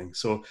kind of thing.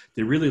 So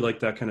they really like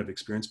that kind of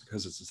experience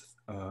because it's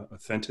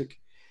authentic.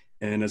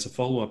 And as a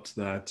follow-up to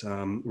that,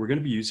 we're going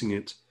to be using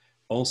it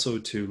also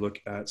to look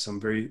at some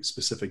very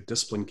specific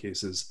discipline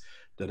cases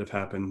that have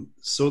happened,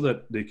 so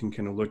that they can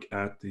kind of look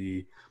at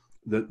the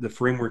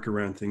framework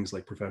around things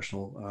like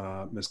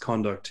professional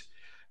misconduct,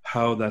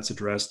 how that's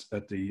addressed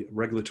at the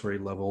regulatory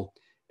level,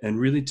 and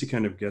really to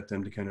kind of get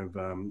them to kind of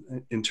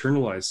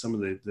internalize some of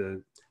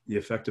the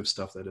effective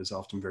stuff that is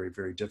often very,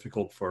 very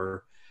difficult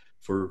for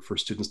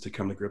students to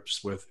come to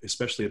grips with,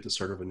 especially at the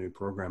start of a new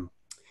program.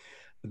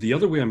 The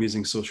other way I'm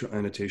using social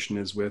annotation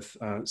is with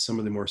some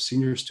of the more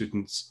senior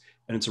students,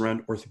 and it's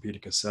around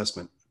orthopedic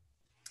assessment.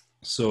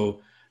 So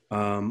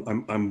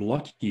I'm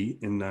lucky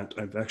in that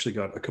I've actually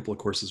got a couple of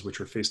courses which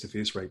are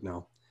face-to-face right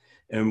now.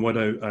 And what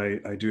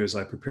I do is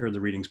I prepare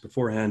the readings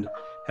beforehand,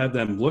 have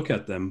them look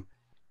at them,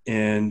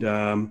 and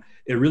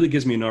it really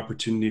gives me an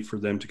opportunity for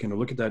them to kind of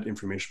look at that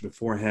information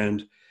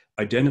beforehand,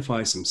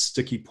 identify some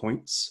sticky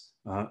points,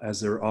 as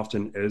there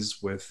often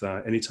is with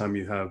anytime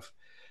you have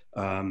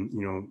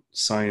you know,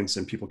 science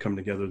and people come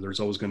together,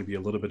 there's always going to be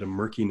a little bit of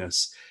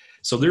murkiness.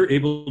 So they're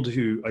able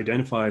to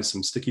identify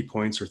some sticky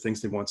points or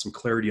things they want some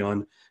clarity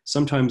on.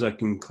 Sometimes I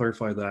can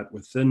clarify that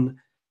within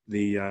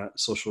the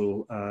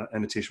social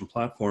annotation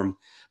platform,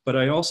 but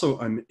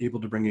I'm able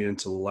to bring it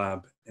into the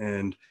lab,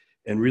 and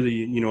really,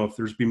 you know, if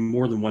there's been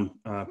more than one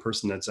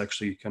person that's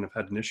actually kind of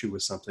had an issue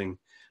with something,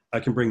 I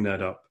can bring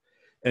that up.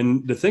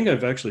 And the thing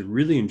I've actually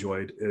really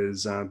enjoyed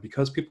is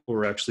because people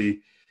are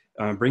actually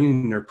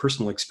bringing their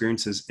personal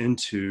experiences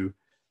into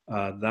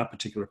that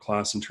particular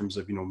class, in terms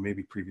of, you know,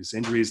 maybe previous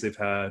injuries they've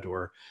had,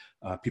 or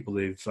people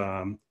they've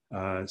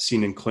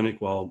seen in clinic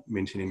while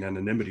maintaining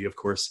anonymity, of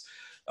course.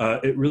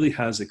 It really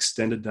has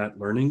extended that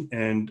learning.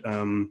 And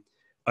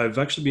I've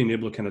actually been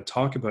able to kind of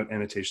talk about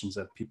annotations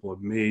that people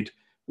have made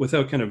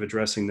without kind of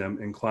addressing them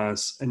in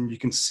class. And you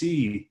can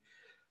see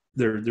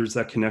there's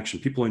that connection.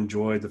 People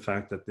enjoy the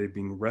fact that they've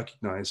been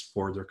recognized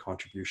for their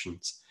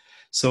contributions.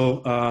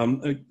 So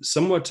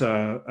somewhat,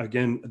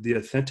 again, the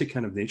authentic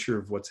kind of nature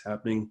of what's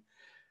happening,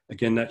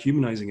 again, that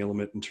humanizing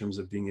element in terms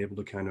of being able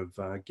to kind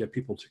of get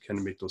people to kind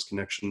of make those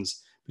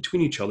connections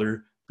between each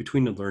other,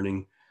 between the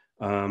learning,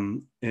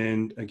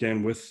 and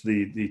again, with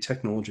the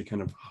technology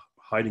kind of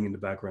hiding in the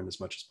background as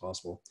much as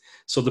possible.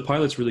 So the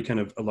pilots really kind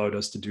of allowed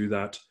us to do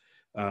that,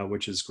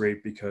 which is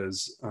great,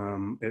 because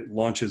it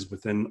launches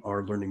within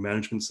our learning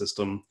management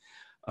system.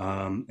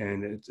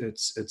 And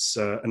it's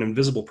an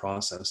invisible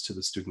process to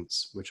the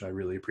students, which I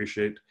really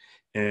appreciate.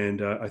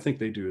 And I think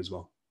they do as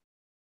well.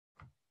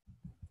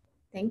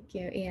 Thank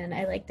you, Ian.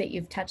 I like that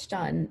you've touched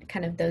on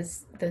kind of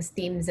those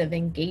themes of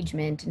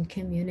engagement and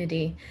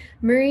community.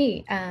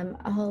 Marie,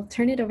 I'll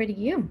turn it over to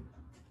you.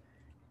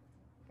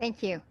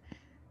 Thank you.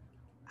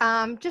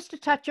 Just to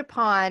touch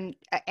upon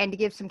and to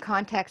give some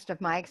context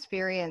of my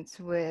experience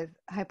with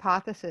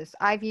Hypothesis,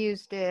 I've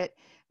used it.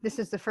 This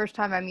is the first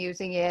time I'm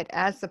using it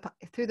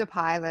through the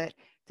pilot,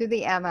 through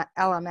the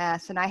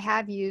LMS, and I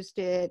have used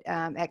it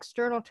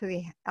external to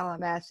the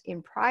LMS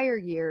in prior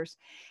years.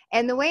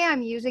 And the way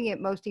I'm using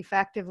it most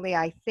effectively,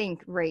 I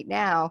think, right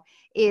now,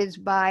 is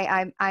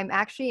by I'm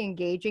actually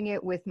engaging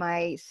it with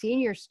my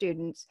senior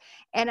students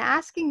and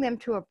asking them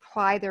to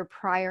apply their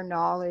prior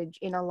knowledge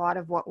in a lot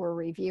of what we're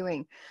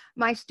reviewing.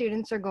 My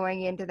students are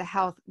going into the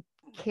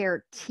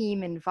healthcare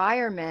team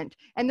environment,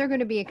 and they're going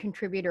to be a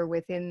contributor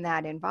within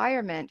that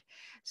environment.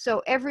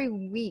 So every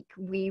week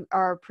we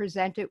are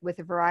presented with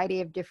a variety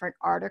of different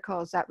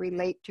articles that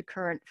relate to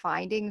current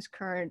findings,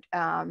 current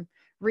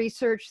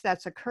research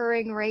that's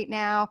occurring right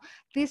now,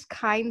 these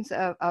kinds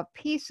of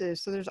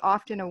pieces. So there's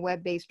often a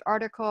web-based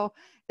article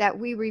that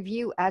we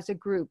review as a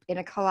group in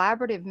a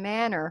collaborative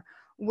manner,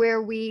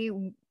 where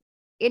we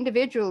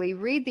individually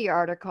read the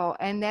article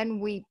and then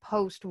we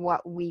post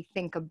what we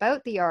think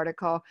about the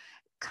article,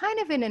 kind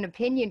of in an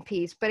opinion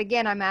piece. But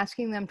again, I'm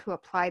asking them to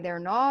apply their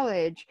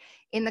knowledge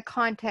in the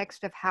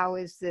context of how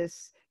is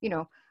this, you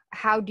know,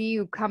 how do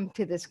you come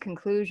to this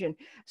conclusion?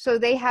 So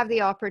they have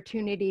the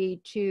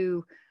opportunity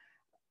to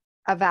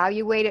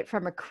evaluate it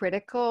from a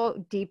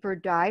critical, deeper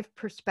dive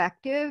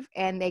perspective,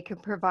 and they can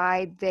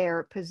provide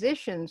their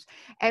positions.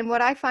 And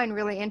what I find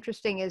really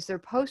interesting is they're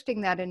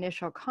posting that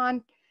initial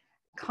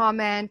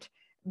comment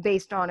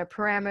based on a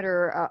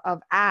parameter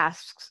of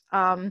asks.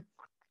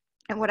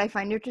 And what I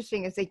find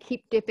interesting is they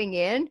keep dipping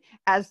in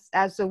as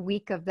the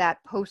week of that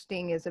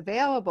posting is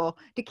available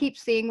to keep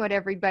seeing what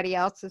everybody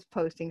else is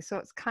posting. So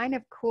it's kind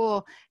of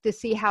cool to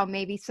see how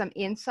maybe some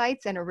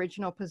insights and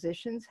original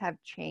positions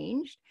have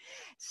changed.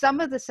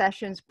 Some of the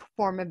sessions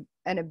form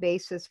a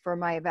basis for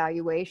my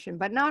evaluation,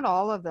 but not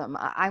all of them.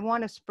 I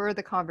want to spur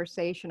the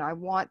conversation. I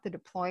want the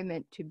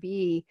deployment to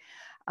be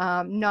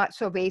not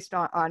so based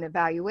on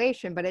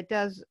evaluation, but it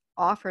does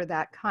offer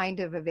that kind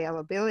of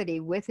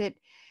availability. With it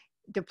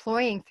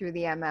deploying through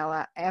the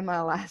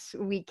MLS,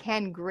 we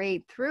can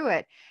grade through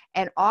it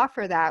and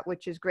offer that,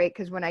 which is great,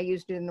 because when I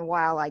used it in the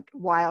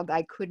wild,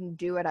 I couldn't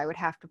do it. I would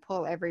have to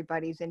pull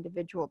everybody's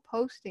individual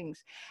postings.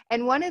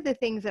 And one of the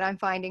things that I'm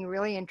finding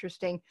really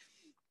interesting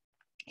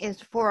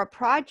is for a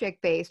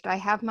project-based, I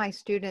have my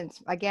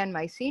students, again,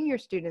 my senior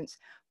students,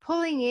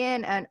 pulling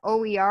in an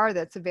OER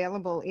that's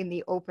available in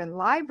the open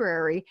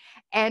library,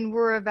 and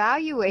we're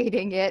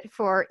evaluating it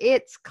for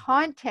its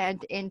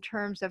content in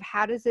terms of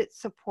how does it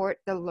support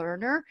the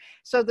learner.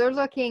 So they're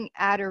looking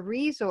at a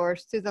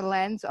resource through the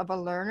lens of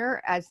a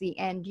learner as the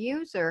end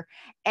user,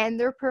 and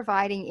they're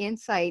providing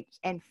insights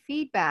and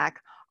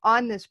feedback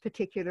on this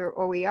particular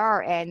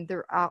OER, and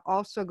they're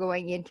also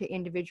going into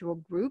individual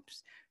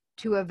groups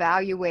to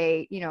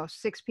evaluate,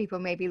 6 people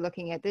may be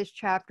looking at this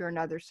chapter,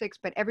 another 6,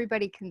 but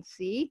everybody can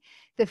see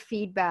the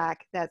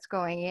feedback that's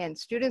going in.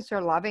 Students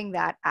are loving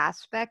that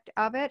aspect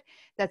of it,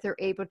 that they're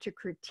able to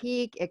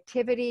critique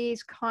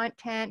activities,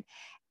 content,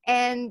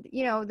 and,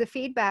 the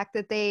feedback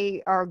that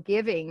they are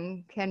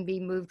giving can be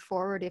moved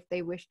forward if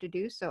they wish to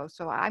do so.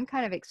 So I'm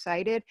kind of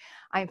excited.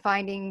 I'm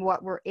finding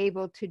what we're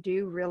able to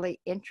do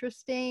really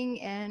interesting,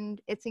 and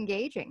it's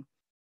engaging.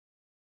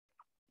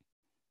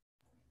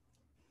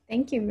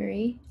 Thank you,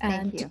 Marie.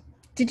 Thank you.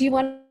 Did you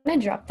want to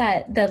drop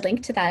the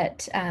link to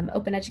that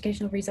open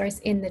educational resource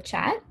in the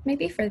chat,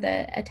 maybe for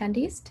the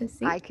attendees to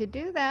see? I could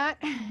do that.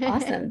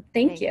 Awesome.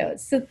 Thank you.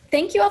 So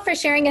thank you all for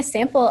sharing a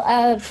sample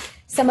of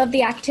some of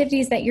the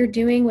activities that you're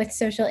doing with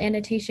social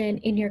annotation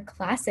in your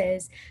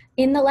classes.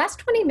 In the last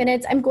 20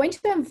 minutes, I'm going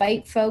to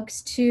invite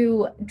folks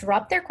to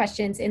drop their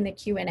questions in the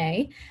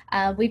Q&A.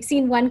 We've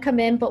seen one come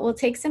in, but we'll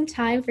take some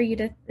time for you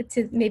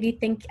to maybe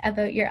think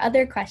about your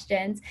other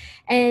questions.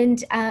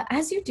 And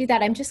as you do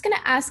that, I'm just going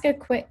to ask a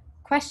quick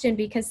question,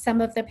 because some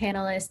of the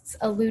panelists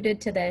alluded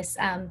to this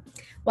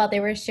while they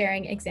were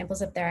sharing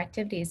examples of their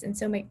activities. And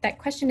so that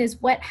question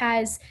is, what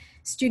has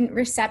student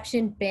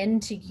reception been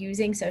to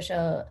using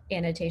social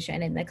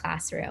annotation in the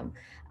classroom?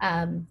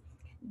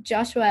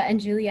 Joshua and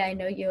Julia, I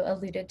know you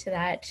alluded to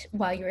that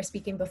while you were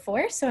speaking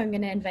before, so I'm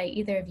going to invite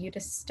either of you to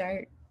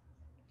start.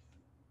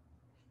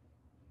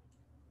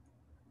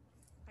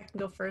 I can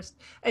go first.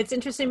 It's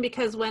interesting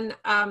because when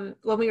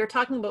we were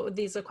talking about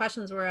these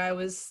questions where I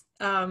was,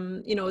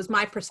 it was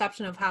my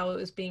perception of how it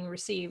was being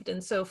received.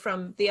 And so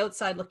from the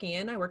outside looking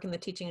in, I work in the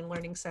Teaching and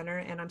Learning Center,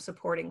 and I'm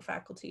supporting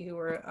faculty who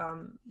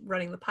are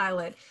running the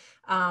pilot.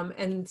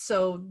 And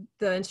so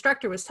the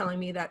instructor was telling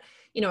me that,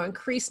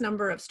 increased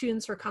number of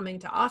students were coming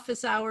to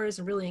office hours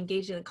and really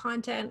engaging in the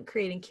content,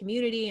 creating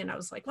community. And I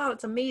was like, wow,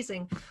 it's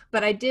amazing.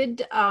 But I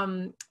did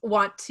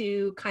want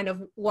to kind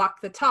of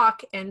walk the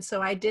talk. And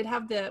so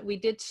we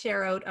did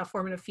share out a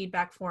formative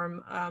feedback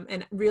form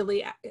and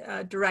really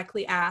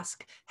directly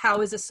ask, how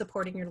is this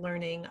supporting your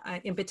learning,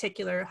 in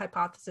particular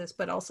hypothesis,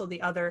 but also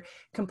the other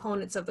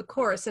components of the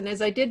course. And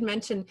as I did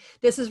mention,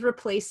 this is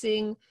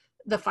replacing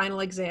the final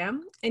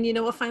exam. And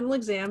a final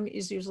exam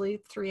is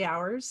usually 3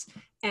 hours,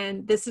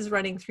 and this is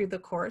running through the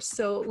course.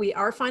 So we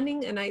are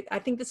finding, and I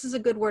think this is a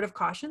good word of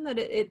caution, that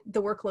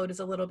the workload is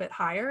a little bit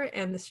higher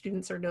and the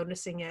students are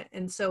noticing it.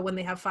 And so when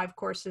they have 5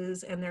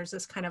 courses and there's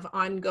this kind of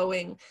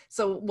ongoing,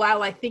 so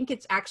while I think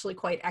it's actually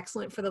quite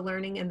excellent for the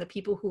learning and the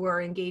people who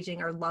are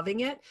engaging are loving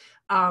it,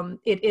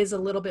 it is a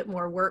little bit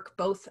more work,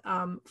 both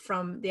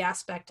from the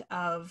aspect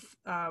of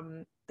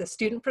the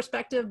student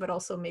perspective, but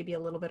also maybe a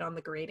little bit on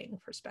the grading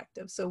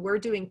perspective. So we're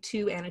doing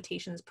 2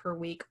 annotations per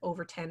week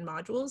over 10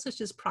 modules,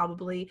 which is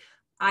probably,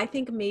 I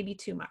think, maybe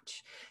too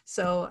much.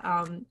 So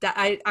that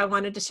I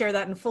wanted to share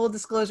that in full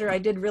disclosure. I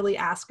did really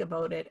ask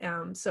about it.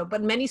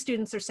 But many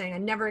students are saying, I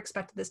never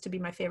expected this to be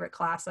my favorite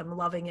class. I'm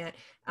loving it.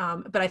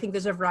 But I think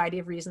there's a variety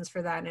of reasons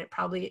for that. And it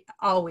probably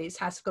always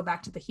has to go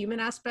back to the human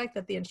aspect,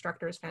 that the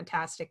instructor is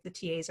fantastic, the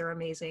TAs are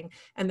amazing,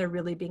 and they're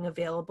really being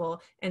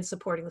available and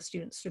supporting the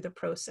students through the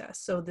process.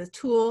 So the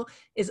tool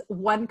is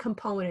one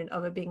component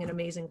of it being an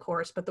amazing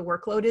course, but the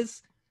workload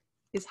is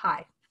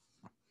high.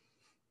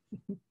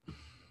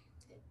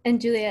 And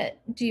Julia,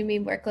 do you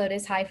mean workload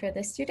is high for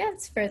the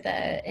students, for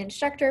the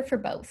instructor, for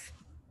both?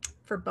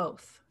 For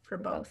both.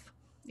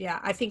 Yeah,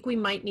 I think we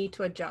might need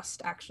to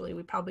adjust, actually.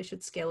 We probably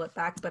should scale it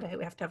back, but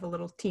we have to have a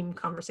little team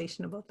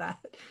conversation about that.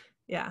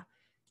 Yeah.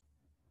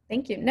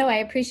 Thank you. No, I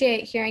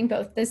appreciate hearing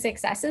both the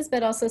successes,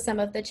 but also some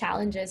of the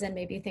challenges and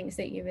maybe things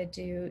that you would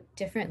do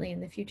differently in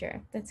the future.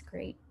 That's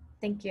great.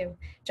 Thank you.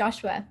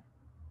 Joshua.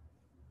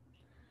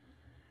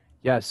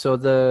 Yeah, so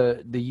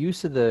the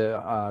use of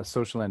the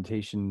social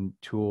annotation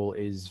tool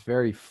is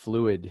very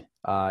fluid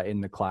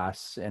in the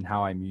class and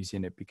how I'm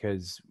using it,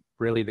 because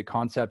really the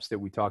concepts that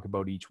we talk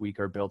about each week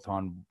are built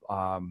on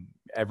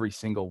every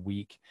single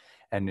week,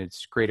 and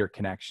it's greater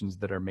connections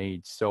that are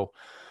made. So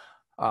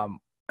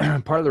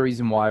part of the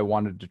reason why I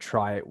wanted to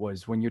try it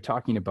was when you're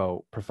talking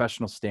about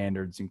professional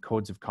standards and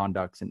codes of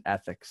conduct and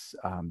ethics,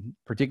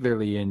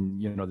 particularly in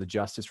the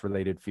justice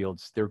related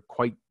fields, they're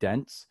quite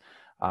dense.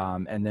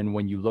 And then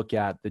when you look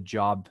at the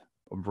job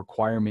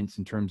requirements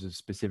in terms of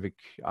specific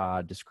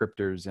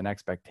descriptors and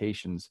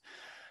expectations,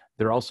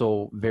 they're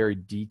also very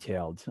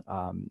detailed,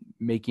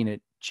 making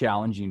it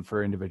challenging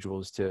for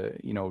individuals to,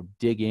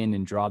 dig in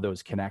and draw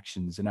those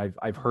connections. And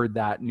I've heard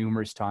that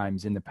numerous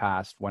times in the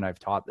past when I've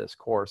taught this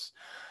course.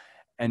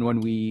 And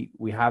when we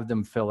have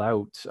them fill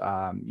out,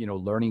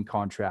 learning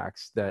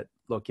contracts that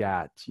look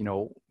at,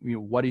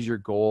 what is your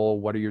goal?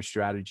 What are your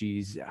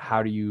strategies?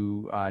 How do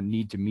you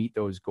need to meet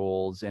those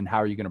goals? And how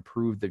are you going to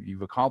prove that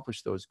you've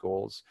accomplished those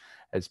goals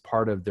as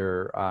part of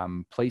their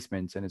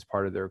placements and as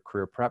part of their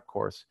career prep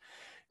course?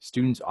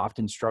 Students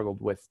often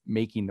struggled with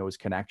making those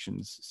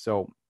connections.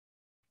 So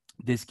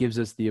this gives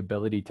us the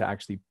ability to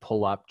actually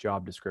pull up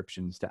job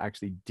descriptions, to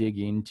actually dig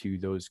into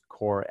those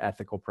core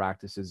ethical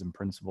practices and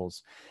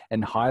principles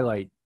and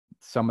highlight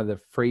some of the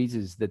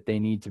phrases that they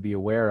need to be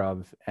aware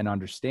of and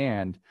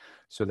understand,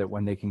 so that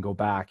when they can go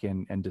back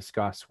and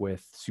discuss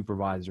with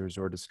supervisors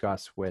or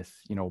discuss with,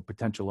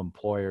 potential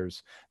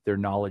employers, their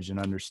knowledge and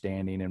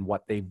understanding and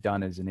what they've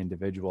done as an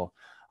individual.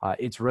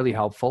 It's really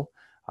helpful.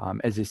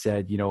 As I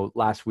said,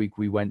 last week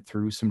we went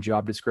through some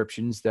job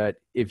descriptions that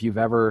if you've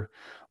ever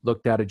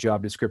looked at a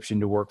job description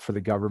to work for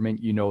the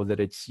government, that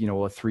it's,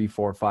 a 3,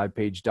 4,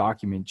 5-page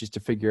document just to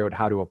figure out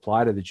how to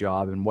apply to the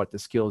job and what the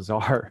skills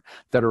are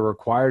that are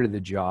required of the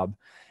job.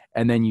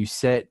 And then you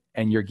sit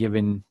and you're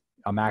given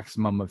a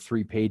maximum of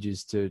 3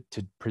 pages to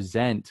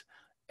present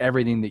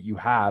everything that you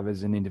have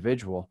as an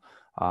individual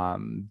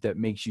that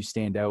makes you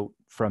stand out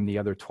from the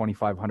other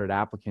 2,500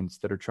 applicants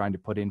that are trying to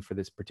put in for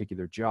this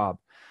particular job.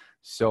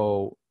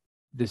 So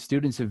the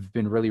students have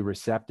been really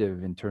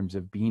receptive in terms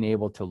of being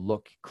able to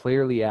look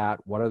clearly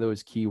at what are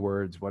those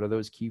keywords, what are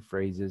those key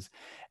phrases,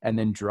 and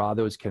then draw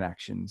those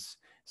connections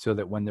so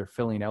that when they're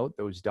filling out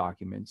those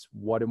documents,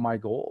 what are my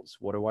goals?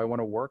 What do I want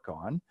to work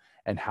on?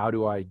 And how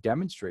do I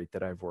demonstrate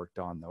that I've worked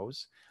on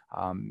those?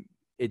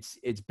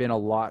 It's been a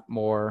lot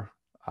more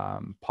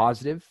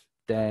positive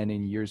than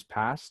in years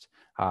past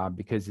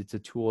because it's a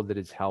tool that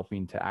is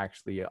helping to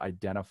actually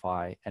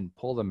identify and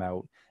pull them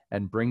out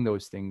and bring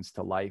those things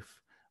to life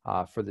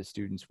for the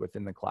students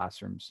within the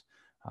classrooms.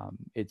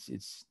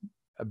 It's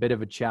a bit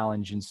of a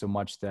challenge in so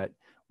much that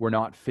we're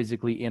not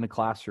physically in a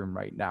classroom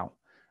right now.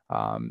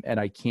 And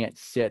I can't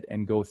sit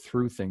and go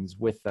through things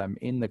with them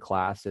in the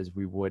class as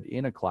we would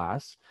in a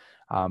class.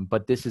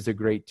 But this is a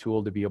great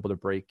tool to be able to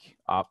break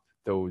up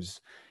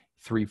those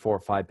 3, 4,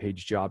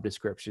 5-page job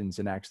descriptions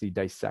and actually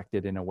dissect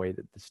it in a way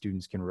that the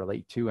students can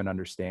relate to and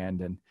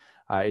understand. And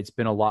it's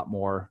been a lot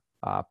more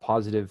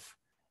positive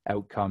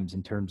outcomes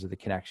in terms of the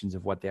connections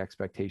of what the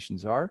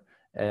expectations are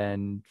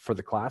and for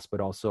the class,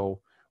 but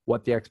also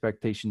what the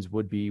expectations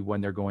would be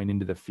when they're going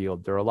into the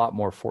field. They're a lot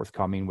more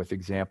forthcoming with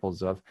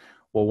examples of,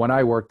 well, when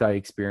I worked, I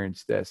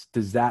experienced this.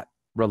 Does that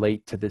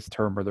relate to this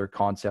term or their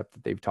concept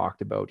that they've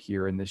talked about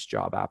here in this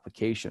job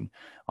application?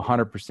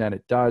 100%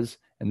 it does.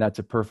 And that's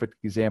a perfect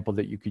example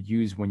that you could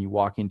use when you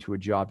walk into a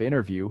job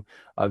interview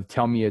of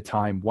tell me a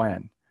time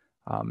when.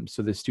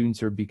 So the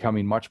students are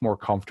becoming much more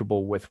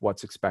comfortable with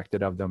what's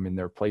expected of them in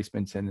their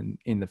placements and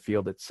in the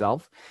field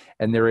itself.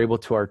 And they're able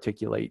to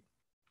articulate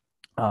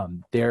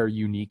their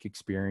unique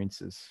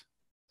experiences.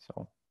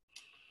 So.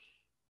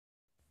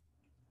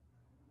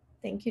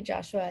 Thank you,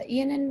 Joshua.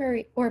 Ian and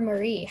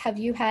Marie, have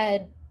you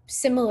had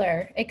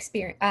similar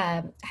experience?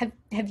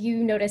 Have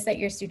you noticed that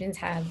your students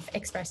have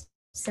expressed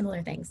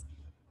similar things?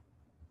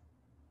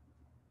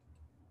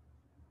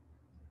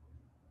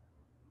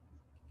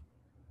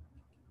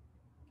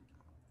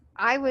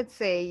 I would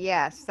say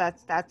yes,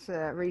 that's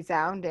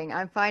resounding.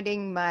 I'm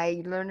finding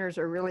my learners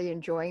are really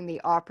enjoying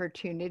the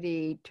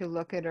opportunity to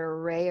look at an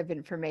array of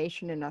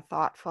information in a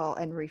thoughtful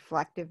and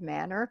reflective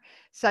manner,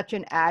 such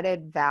an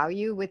added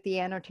value with the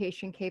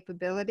annotation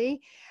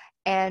capability.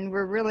 And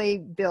we're really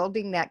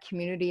building that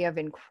community of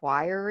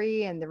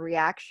inquiry, and the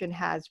reaction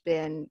has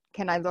been,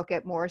 can I look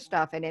at more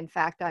stuff? And in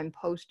fact, I'm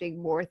posting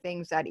more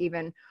things that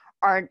even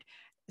aren't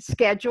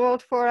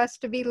scheduled for us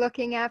to be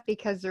looking at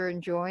because they're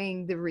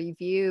enjoying the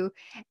review,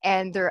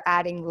 and they're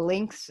adding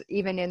links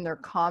even in their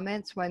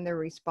comments when they're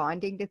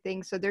responding to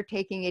things. So they're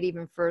taking it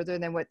even further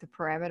than what the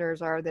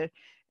parameters are that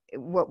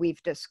what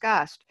we've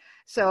discussed.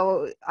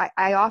 So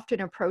I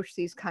often approach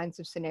these kinds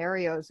of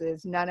scenarios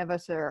as none of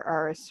us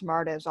are as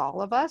smart as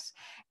all of us.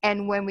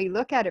 And when we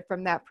look at it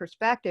from that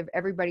perspective,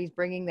 everybody's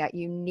bringing that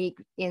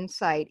unique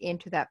insight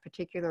into that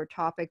particular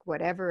topic,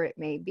 whatever it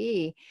may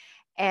be.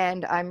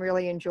 And I'm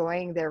really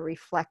enjoying their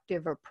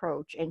reflective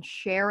approach and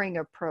sharing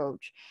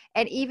approach.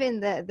 And even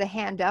the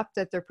hand up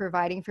that they're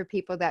providing for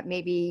people that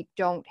maybe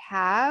don't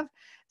have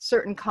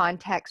certain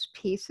context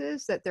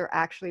pieces, that they're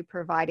actually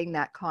providing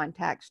that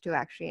context to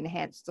actually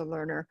enhance the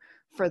learner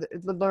for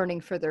the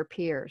learning for their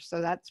peers.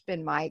 So that's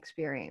been my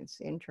experience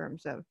in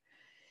terms of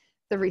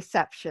the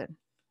reception.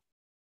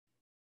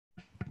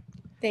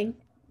 Go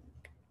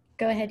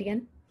ahead,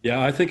 Ian.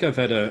 Yeah, I think I've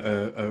had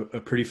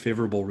a pretty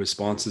favorable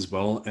response as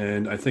well.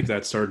 And I think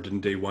that started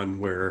in day one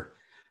where,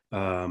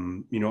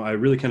 I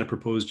really kind of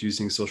proposed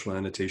using social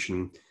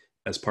annotation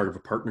as part of a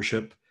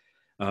partnership.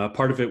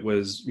 Part of it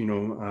was,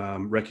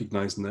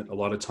 recognizing that a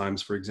lot of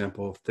times, for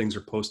example, if things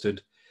are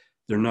posted,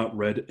 they're not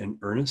read in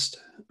earnest.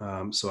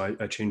 So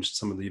I changed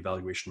some of the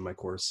evaluation in my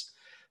course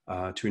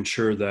to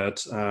ensure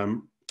that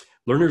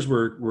learners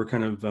were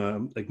kind of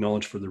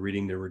acknowledged for the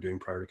reading they were doing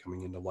prior to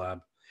coming into lab.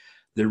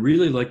 They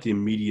really like the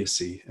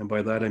immediacy. And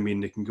by that, I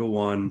mean, they can go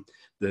on,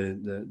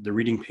 the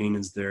reading pane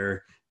is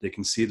there. They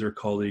can see their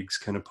colleagues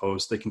kind of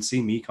post. They can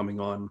see me coming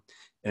on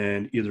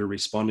and either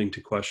responding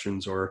to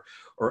questions or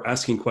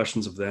asking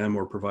questions of them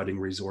or providing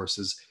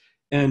resources.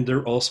 And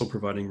they're also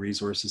providing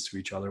resources to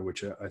each other,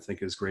 which I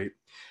think is great.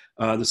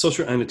 The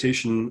social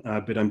annotation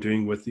bit I'm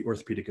doing with the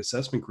orthopedic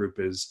assessment group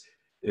is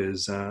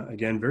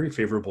again, very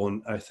favorable.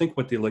 And I think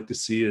what they like to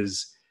see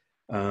is,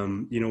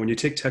 when you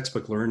take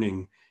textbook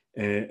learning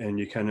and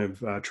you kind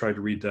of try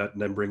to read that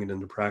and then bring it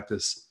into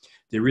practice,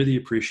 they really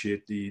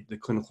appreciate the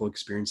clinical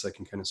experience I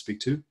can kind of speak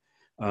to.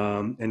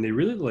 And they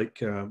really like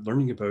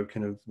learning about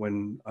kind of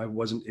when I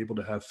wasn't able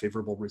to have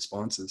favorable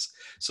responses.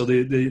 So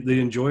they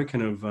enjoy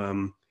kind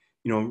of,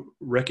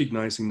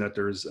 recognizing that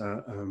there's,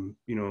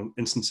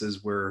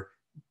 instances where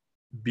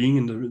being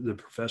in the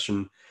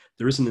profession,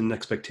 there isn't an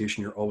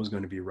expectation you're always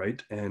going to be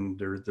right. And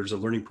there's a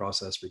learning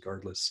process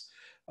regardless.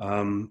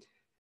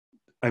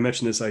 I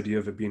mentioned this idea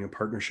of it being a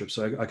partnership.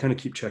 So I kind of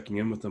keep checking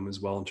in with them as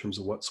well in terms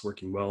of what's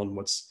working well and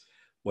what's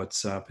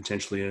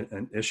potentially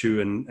an issue.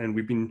 And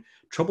we've been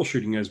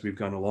troubleshooting as we've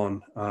gone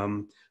along.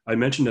 I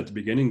mentioned at the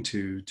beginning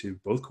to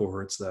both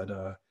cohorts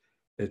that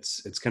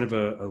it's kind of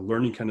a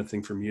learning kind of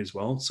thing for me as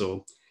well.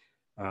 So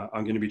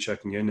I'm going to be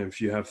checking in.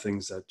 If you have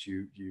things that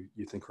you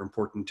think are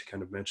important to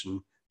kind of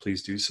mention,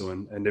 please do so.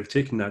 And they've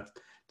taken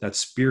that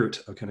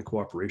spirit of kind of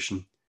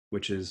cooperation,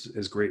 which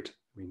is great.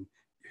 I mean,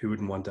 who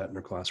wouldn't want that in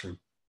their classroom?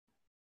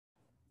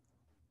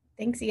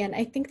 Thanks, Ian.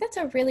 I think that's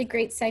a really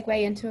great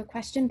segue into a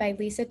question by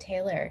Lisa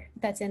Taylor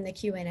that's in the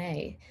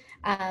Q&A.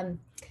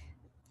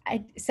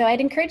 So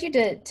I'd encourage you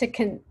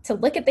to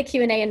look at the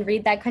Q&A and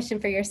read that question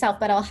for yourself,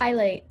 but I'll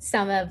highlight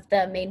some of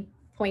the main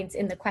points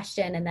in the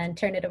question and then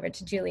turn it over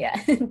to Julia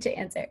to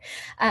answer.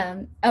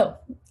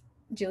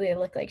 Julia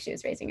looked like she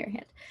was raising her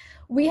hand.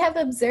 We have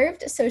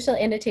observed social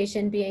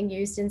annotation being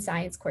used in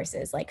science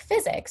courses like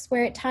physics,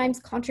 where at times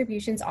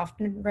contributions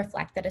often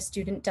reflect that a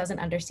student doesn't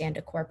understand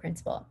a core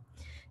principle.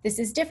 This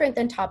is different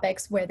than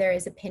topics where there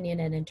is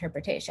opinion and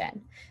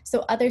interpretation.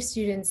 So other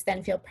students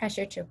then feel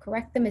pressure to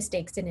correct the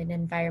mistakes in an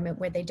environment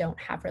where they don't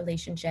have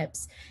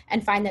relationships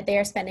and find that they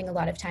are spending a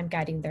lot of time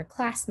guiding their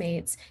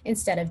classmates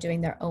instead of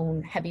doing their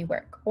own heavy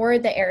work, or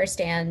the error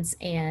stands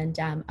and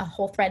a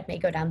whole thread may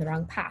go down the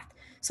wrong path.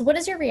 So what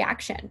is your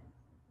reaction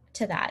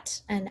to that?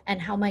 And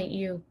how might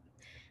you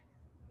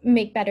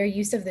make better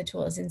use of the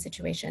tools in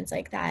situations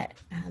like that?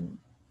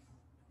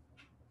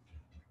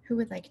 Who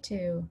would like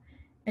to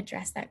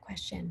address that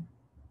question?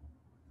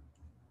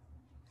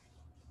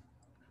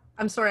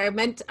 I'm sorry, I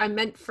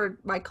meant for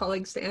my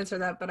colleagues to answer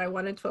that, but I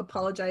wanted to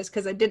apologize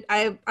because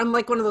I'm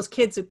like one of those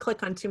kids who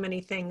click on too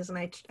many things and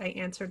I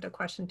answered the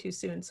question too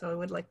soon. So I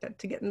would like that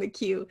to get in the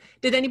queue.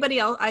 Did anybody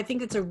else? I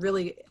think it's a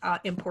really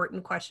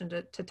important question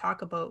to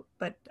talk about,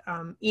 but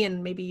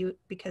Ian, maybe you,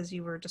 because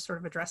you were just sort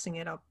of addressing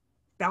it, I'll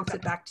bounce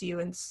it back to you,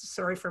 and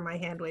sorry for my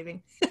hand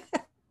waving.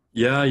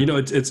 Yeah,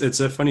 it's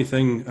a funny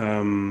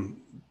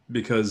thing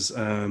because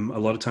a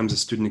lot of times the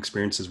student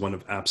experience is one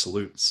of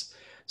absolutes.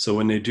 So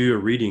when they do a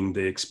reading,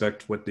 they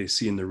expect what they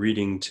see in the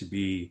reading to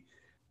be,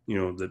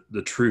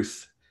 the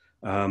truth.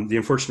 The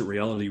unfortunate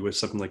reality with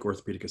something like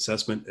orthopedic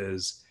assessment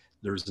is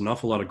there's an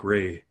awful lot of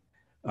gray.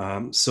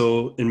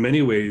 So in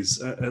many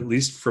ways, at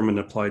least from an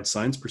applied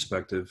science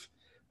perspective,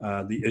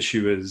 the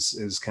issue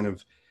is kind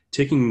of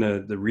taking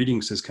the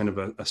readings as kind of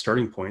a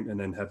starting point and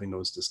then having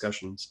those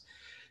discussions.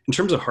 In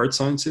terms of hard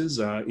sciences,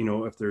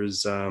 if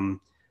there's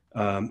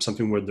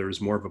something where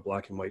there's more of a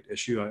black and white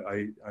issue,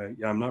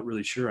 I'm not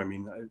really sure. I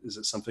mean, is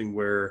it something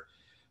where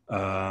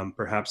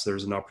perhaps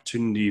there's an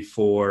opportunity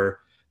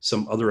for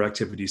some other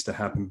activities to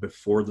happen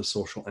before the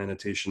social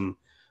annotation,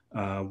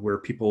 where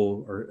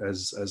people or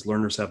as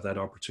learners have that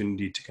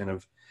opportunity to kind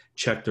of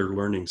check their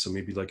learning? So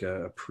maybe like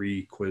a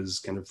pre-quiz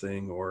kind of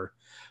thing, or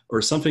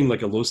something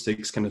like a low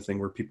stakes kind of thing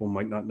where people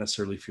might not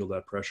necessarily feel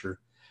that pressure.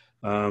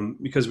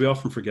 Because we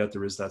often forget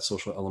there is that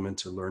social element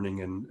to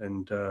learning,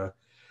 and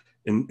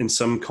in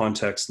some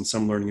contexts, in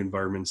some learning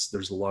environments,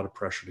 there's a lot of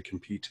pressure to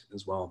compete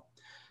as well.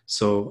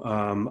 So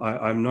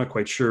I'm not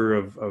quite sure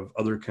of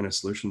other kind of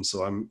solutions.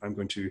 So I'm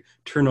going to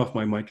turn off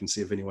my mic and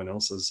see if anyone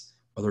else has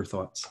other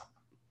thoughts.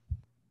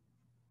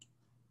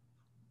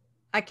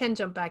 I can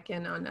jump back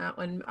in on that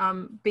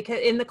one, because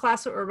in the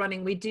class that we're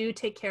running, we do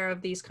take care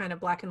of these kind of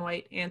black and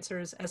white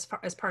answers as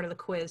part of the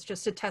quiz,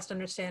 just to test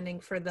understanding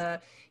for the,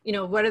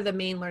 what are the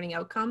main learning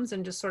outcomes,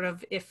 and just sort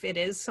of, if it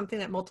is something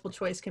that multiple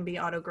choice can be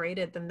auto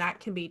graded, then that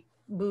can be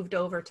moved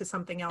over to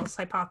something else.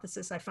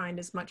 Hypothesis, I find,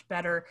 is much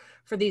better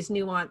for these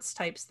nuanced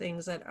types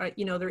things that are,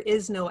 there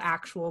is no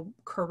actual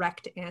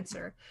correct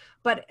answer.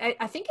 But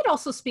I think it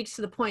also speaks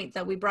to the point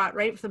that we brought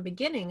right from the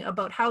beginning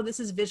about how this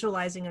is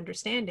visualizing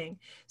understanding.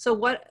 So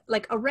what,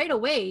 like right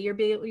away, you're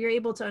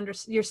able to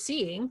you're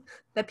seeing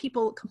that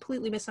people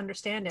completely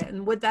misunderstand it.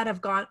 And would that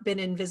have been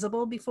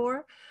invisible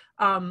before?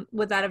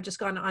 Would that have just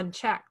gone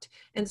unchecked?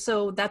 And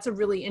so that's a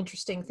really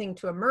interesting thing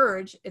to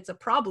emerge. It's a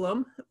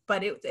problem,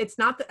 but it's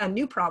not a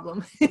new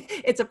problem.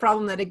 It's a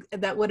problem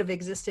that would have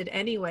existed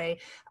anyway.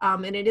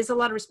 And it is a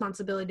lot of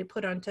responsibility to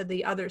put onto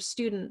the other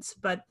students,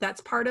 but that's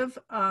part of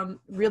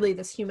really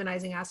this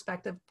humanizing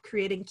aspect of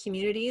creating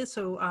community.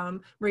 So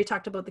Marie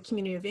talked about the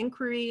community of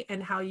inquiry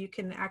and how you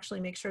can actually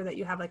make sure that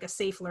you have like a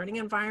safe learning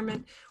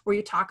environment where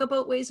you talk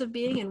about ways of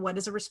being and what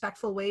is a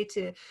respectful way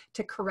to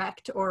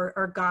correct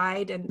or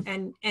guide,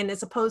 and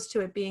as opposed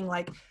to it being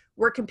like,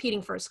 we're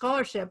competing for a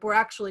scholarship, we're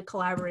actually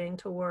collaborating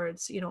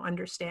towards,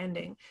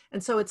 understanding.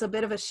 And so it's a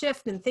bit of a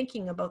shift in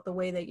thinking about the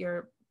way that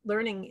your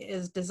learning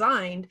is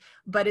designed,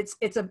 but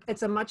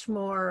it's a much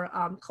more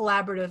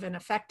collaborative and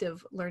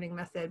effective learning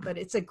method. But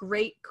it's a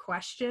great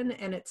question,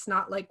 and it's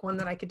not like one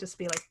that I could just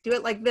be like, do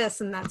it like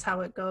this and that's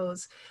how it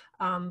goes.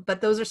 But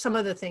those are some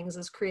of the things,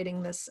 is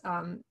creating this,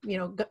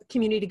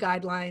 community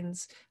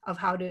guidelines of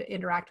how to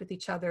interact with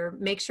each other.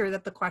 Make sure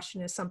that the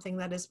question is something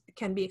that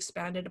can be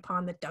expanded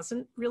upon, that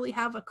doesn't really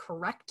have a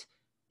correct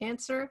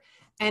answer.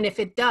 And if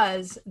it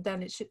does,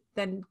 then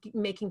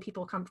making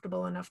people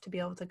comfortable enough to be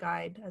able to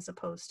guide, as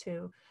opposed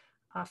to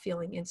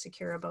feeling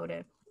insecure about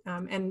it.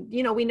 And,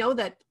 we know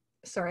that,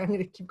 sorry, I'm going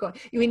to keep going.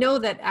 We know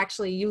that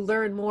actually you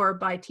learn more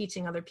by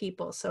teaching other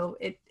people. So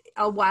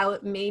while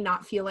it may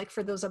not feel like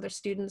for those other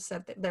students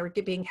that they're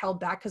being held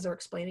back because they're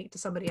explaining it to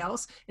somebody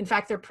else, in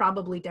fact, they're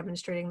probably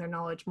demonstrating their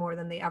knowledge more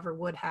than they ever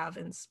would have,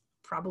 and it's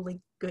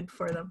probably good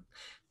for them.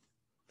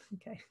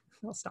 Okay,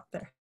 I'll stop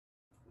there.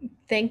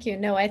 Thank you.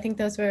 No, I think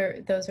those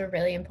were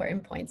really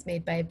important points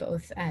made by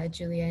both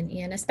Julia and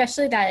Ian,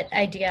 especially that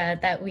idea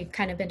that we've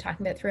kind of been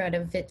talking about throughout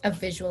of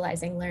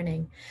visualizing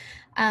learning.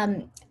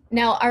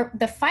 Now,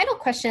 the final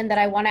question that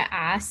I want to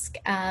ask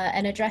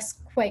and address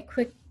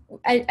quickly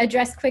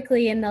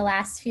in the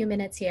last few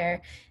minutes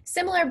here,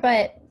 similar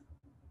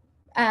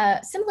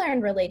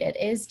and related,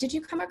 is, did you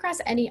come across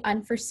any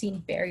unforeseen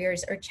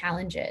barriers or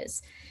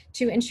challenges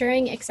to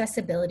ensuring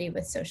accessibility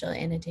with social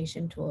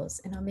annotation tools?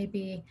 And I'll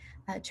maybe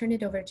turn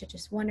it over to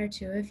just one or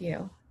two of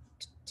you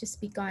to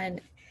speak on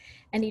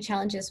any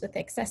challenges with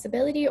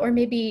accessibility, or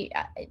maybe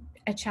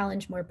a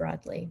challenge more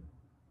broadly.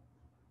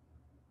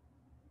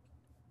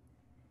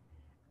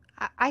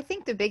 I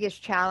think the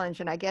biggest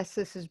challenge, and I guess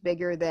this is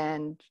bigger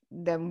than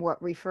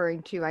what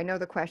referring to, I know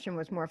the question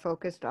was more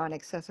focused on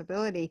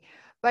accessibility,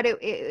 but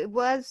it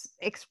was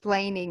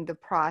explaining the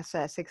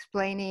process,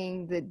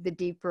 explaining the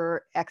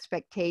deeper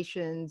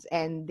expectations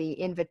and the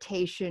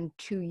invitation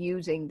to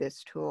using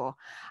this tool.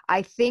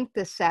 I think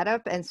the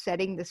setup and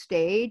setting the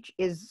stage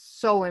is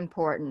so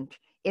important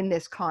in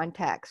this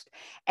context.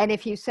 And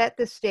if you set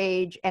the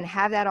stage and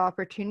have that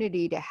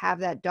opportunity to have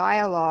that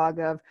dialogue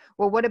of,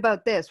 well, what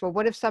about this? Well,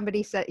 what if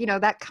somebody said,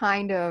 that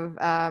kind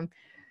of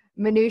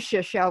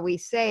minutia, shall we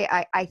say,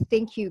 I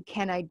think you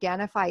can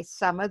identify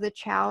some of the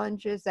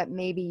challenges that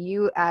maybe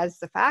you as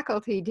the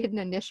faculty didn't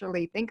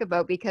initially think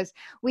about, because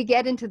we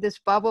get into this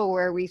bubble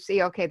where we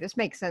see, okay, this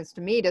makes sense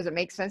to me. Does it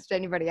make sense to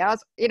anybody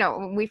else?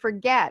 We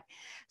forget.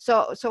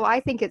 So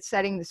I think it's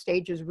setting the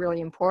stage is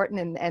really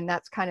important. And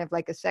that's kind of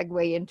like a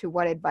segue into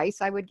what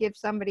advice I would give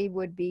somebody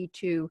would be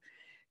to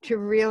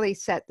really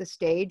set the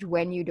stage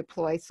when you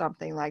deploy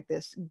something like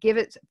this. Give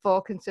it full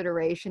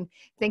consideration.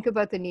 Think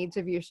about the needs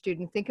of your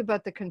student. Think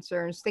about the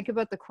concerns. Think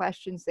about the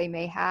questions they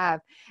may have,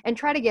 and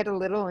try to get a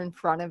little in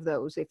front of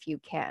those if you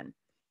can.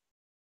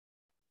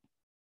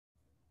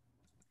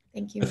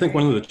 Thank you. I think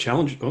one of the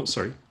challenges, oh,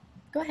 sorry.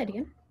 Go ahead,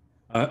 Ian.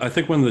 I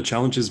think one of the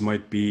challenges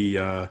might be,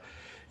 a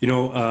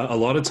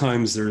lot of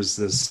times there's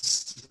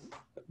this,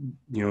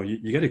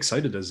 you get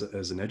excited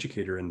as an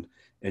educator,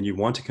 and you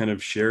want to kind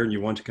of share, and you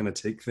want to kind of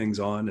take things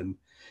on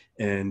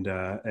and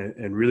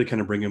really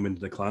kind of bring them into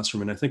the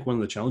classroom. And I think one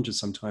of the challenges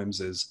sometimes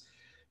is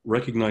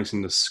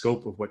recognizing the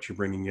scope of what you're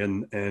bringing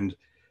in. And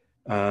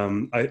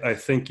I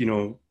think,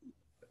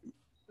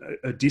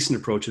 a decent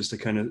approach is to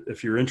kind of,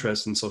 if you're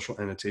interested in social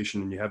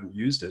annotation and you haven't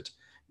used it,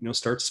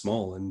 start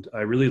small. And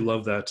I really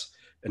love that.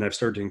 And I've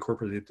started to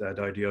incorporate that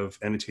idea of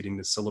annotating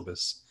the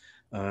syllabus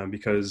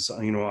because,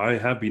 I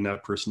have been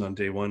that person on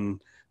day one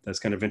that's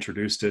kind of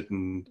introduced it,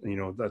 and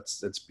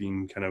that's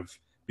been kind of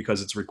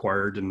because it's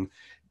required, and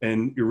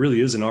it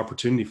really is an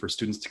opportunity for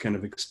students to kind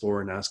of explore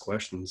and ask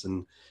questions.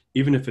 And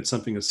even if it's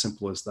something as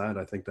simple as that,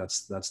 I think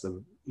that's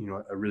the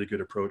a really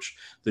good approach.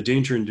 The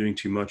danger in doing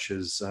too much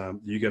is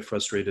you get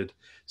frustrated,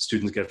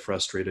 students get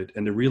frustrated,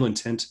 and the real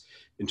intent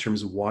in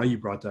terms of why you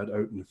brought that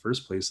out in the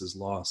first place is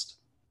lost.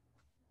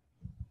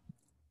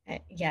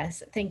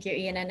 Yes, thank you,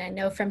 Ian. And I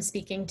know from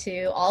speaking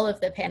to all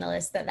of the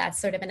panelists that that's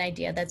sort of an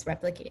idea that's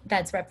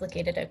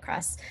replicated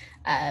across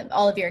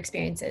all of your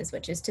experiences,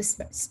 which is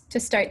to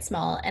start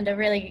small, and a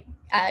really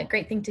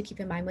great thing to keep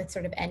in mind with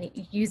sort of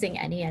using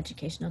any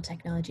educational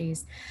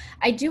technologies.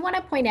 I do want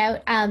to point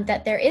out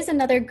that there is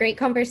another great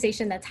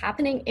conversation that's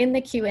happening in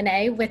the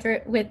Q&A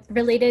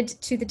related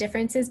to the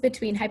differences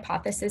between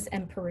hypothesis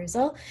and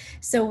perusal.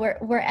 So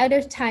we're out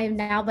of time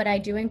now, but I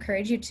do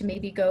encourage you to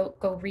maybe go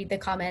read the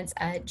comments.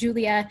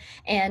 Julia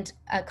and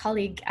a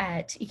colleague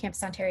at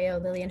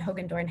eCampusOntario, Lillian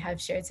Hogendorn,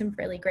 have shared some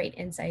really great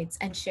insights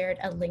and shared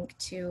a link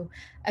to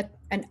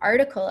an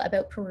article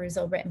about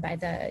perusal written by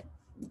the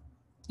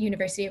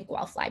University of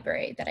Guelph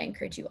Library that I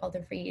encourage you all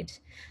to read.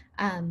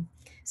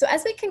 So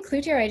as we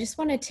conclude here, I just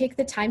want to take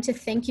the time to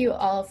thank you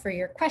all for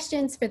your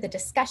questions, for the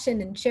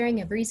discussion and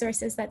sharing of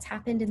resources that's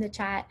happened in the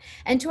chat,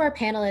 and to our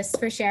panelists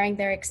for sharing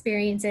their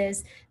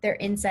experiences, their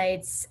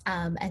insights,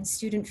 and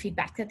student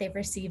feedback that they've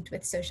received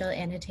with social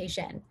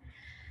annotation.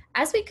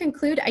 As we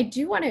conclude, I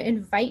do want to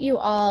invite you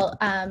all,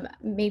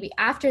 maybe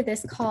after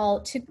this call,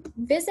 to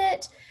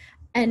visit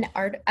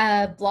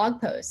a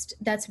blog post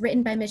that's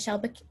written by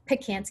Michelle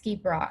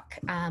Pacansky-Brock.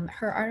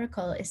 Her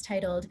article is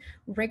titled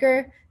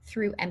 "Rigor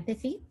Through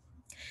Empathy."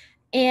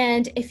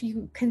 And if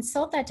you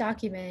consult that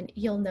document,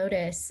 you'll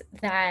notice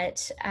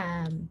that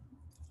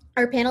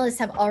our panelists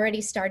have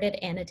already started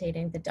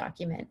annotating the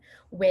document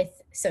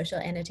with social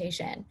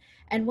annotation.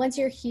 And once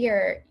you're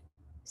here,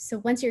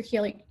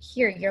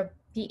 you'll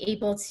be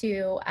able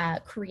to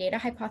create a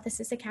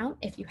hypothesis account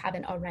if you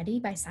haven't already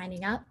by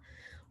signing up,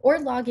 or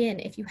log in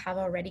if you have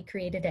already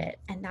created it.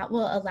 And that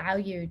will allow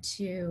you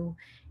to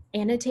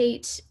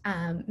annotate,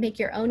 make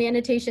your own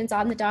annotations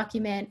on the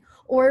document,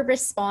 or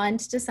respond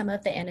to some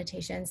of the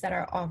annotations that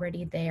are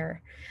already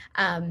there.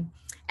 And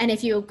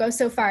if you go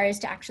so far as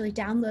to actually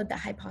download the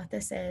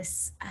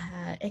hypothesis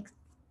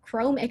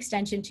Chrome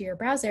extension to your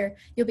browser,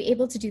 you'll be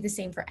able to do the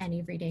same for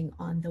any reading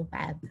on the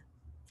web.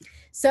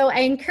 So I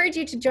encourage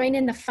you to join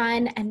in the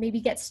fun and maybe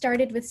get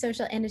started with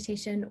social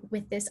annotation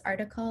with this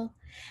article.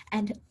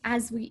 And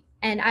as we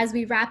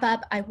wrap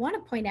up, I want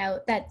to point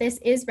out that this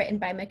is written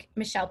by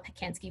Michelle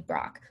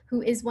Pacansky-Brock,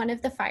 who is one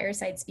of the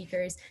fireside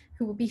speakers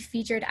who will be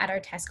featured at our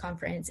TESS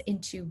conference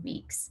in 2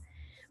 weeks.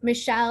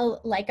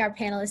 Michelle, like our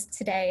panelists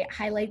today,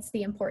 highlights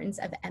the importance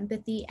of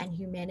empathy and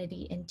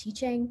humanity in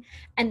teaching,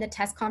 and the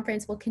TESS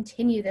conference will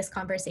continue this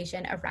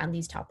conversation around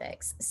these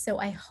topics. So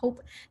I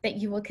hope that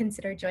you will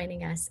consider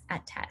joining us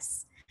at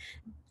TESS.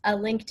 A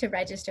link to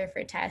register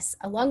for TESS,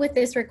 along with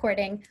this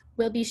recording,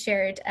 will be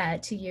shared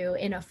to you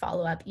in a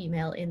follow-up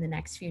email in the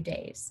next few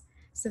days.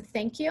 So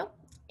thank you,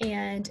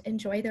 and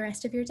enjoy the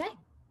rest of your day.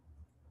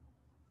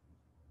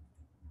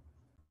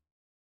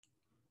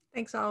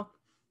 Thanks all.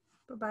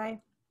 Bye-bye.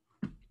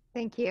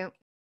 Thank you.